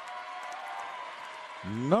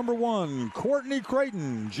 Number 1, Courtney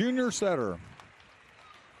Creighton, junior setter.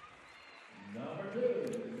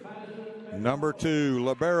 Number 2,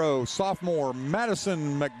 libero sophomore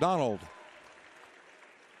Madison McDonald.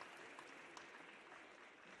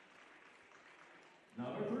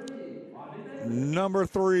 Number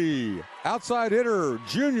 3, outside hitter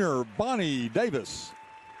junior Bonnie Davis.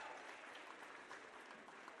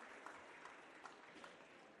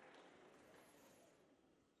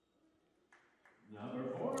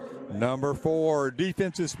 Number 4,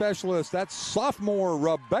 defensive specialist, that's sophomore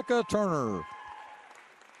Rebecca Turner.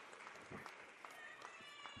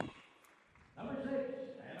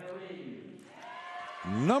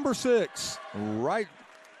 Number 6, right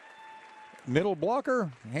middle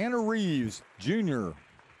blocker, Hannah Reeves, junior.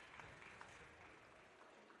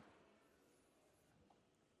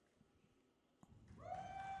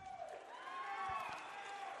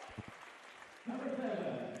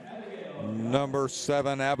 Number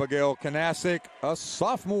 7, Abigail Kanasic, a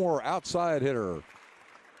sophomore outside hitter.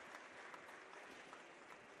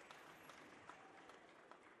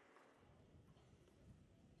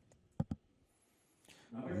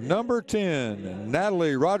 Number 10,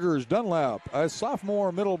 Natalie Rogers Dunlap, a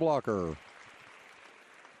sophomore middle blocker.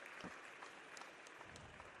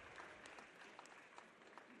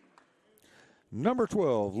 Number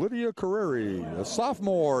 12, Lydia Carreri, a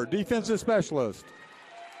sophomore defensive specialist.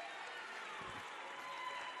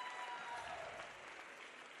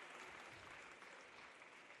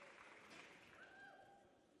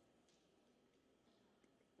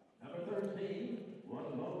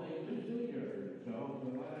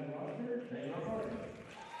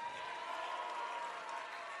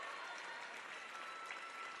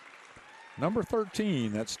 Number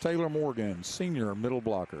 13, that's Taylor Morgan, senior middle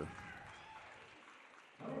blocker.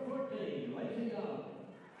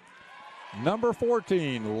 Number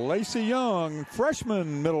 14, Lacey Young,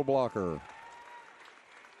 freshman middle blocker.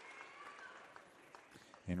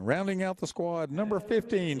 And rounding out the squad, number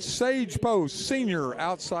 15, Sage Post, senior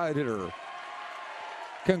outside hitter.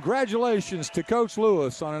 Congratulations to Coach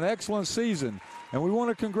Lewis on an excellent season. And we want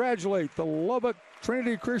to congratulate the Lubbock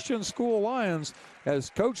Trinity Christian School Lions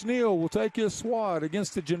as Coach Neal will take his squad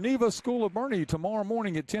against the Geneva School of Bernie tomorrow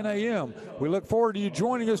morning at 10 a.m. We look forward to you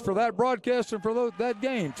joining us for that broadcast and for that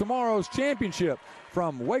game. Tomorrow's championship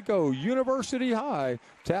from Waco University High,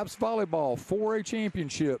 TAPS Volleyball 4A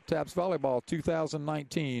Championship, TAPS Volleyball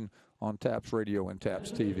 2019 on TAPS Radio and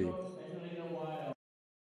TAPS TV.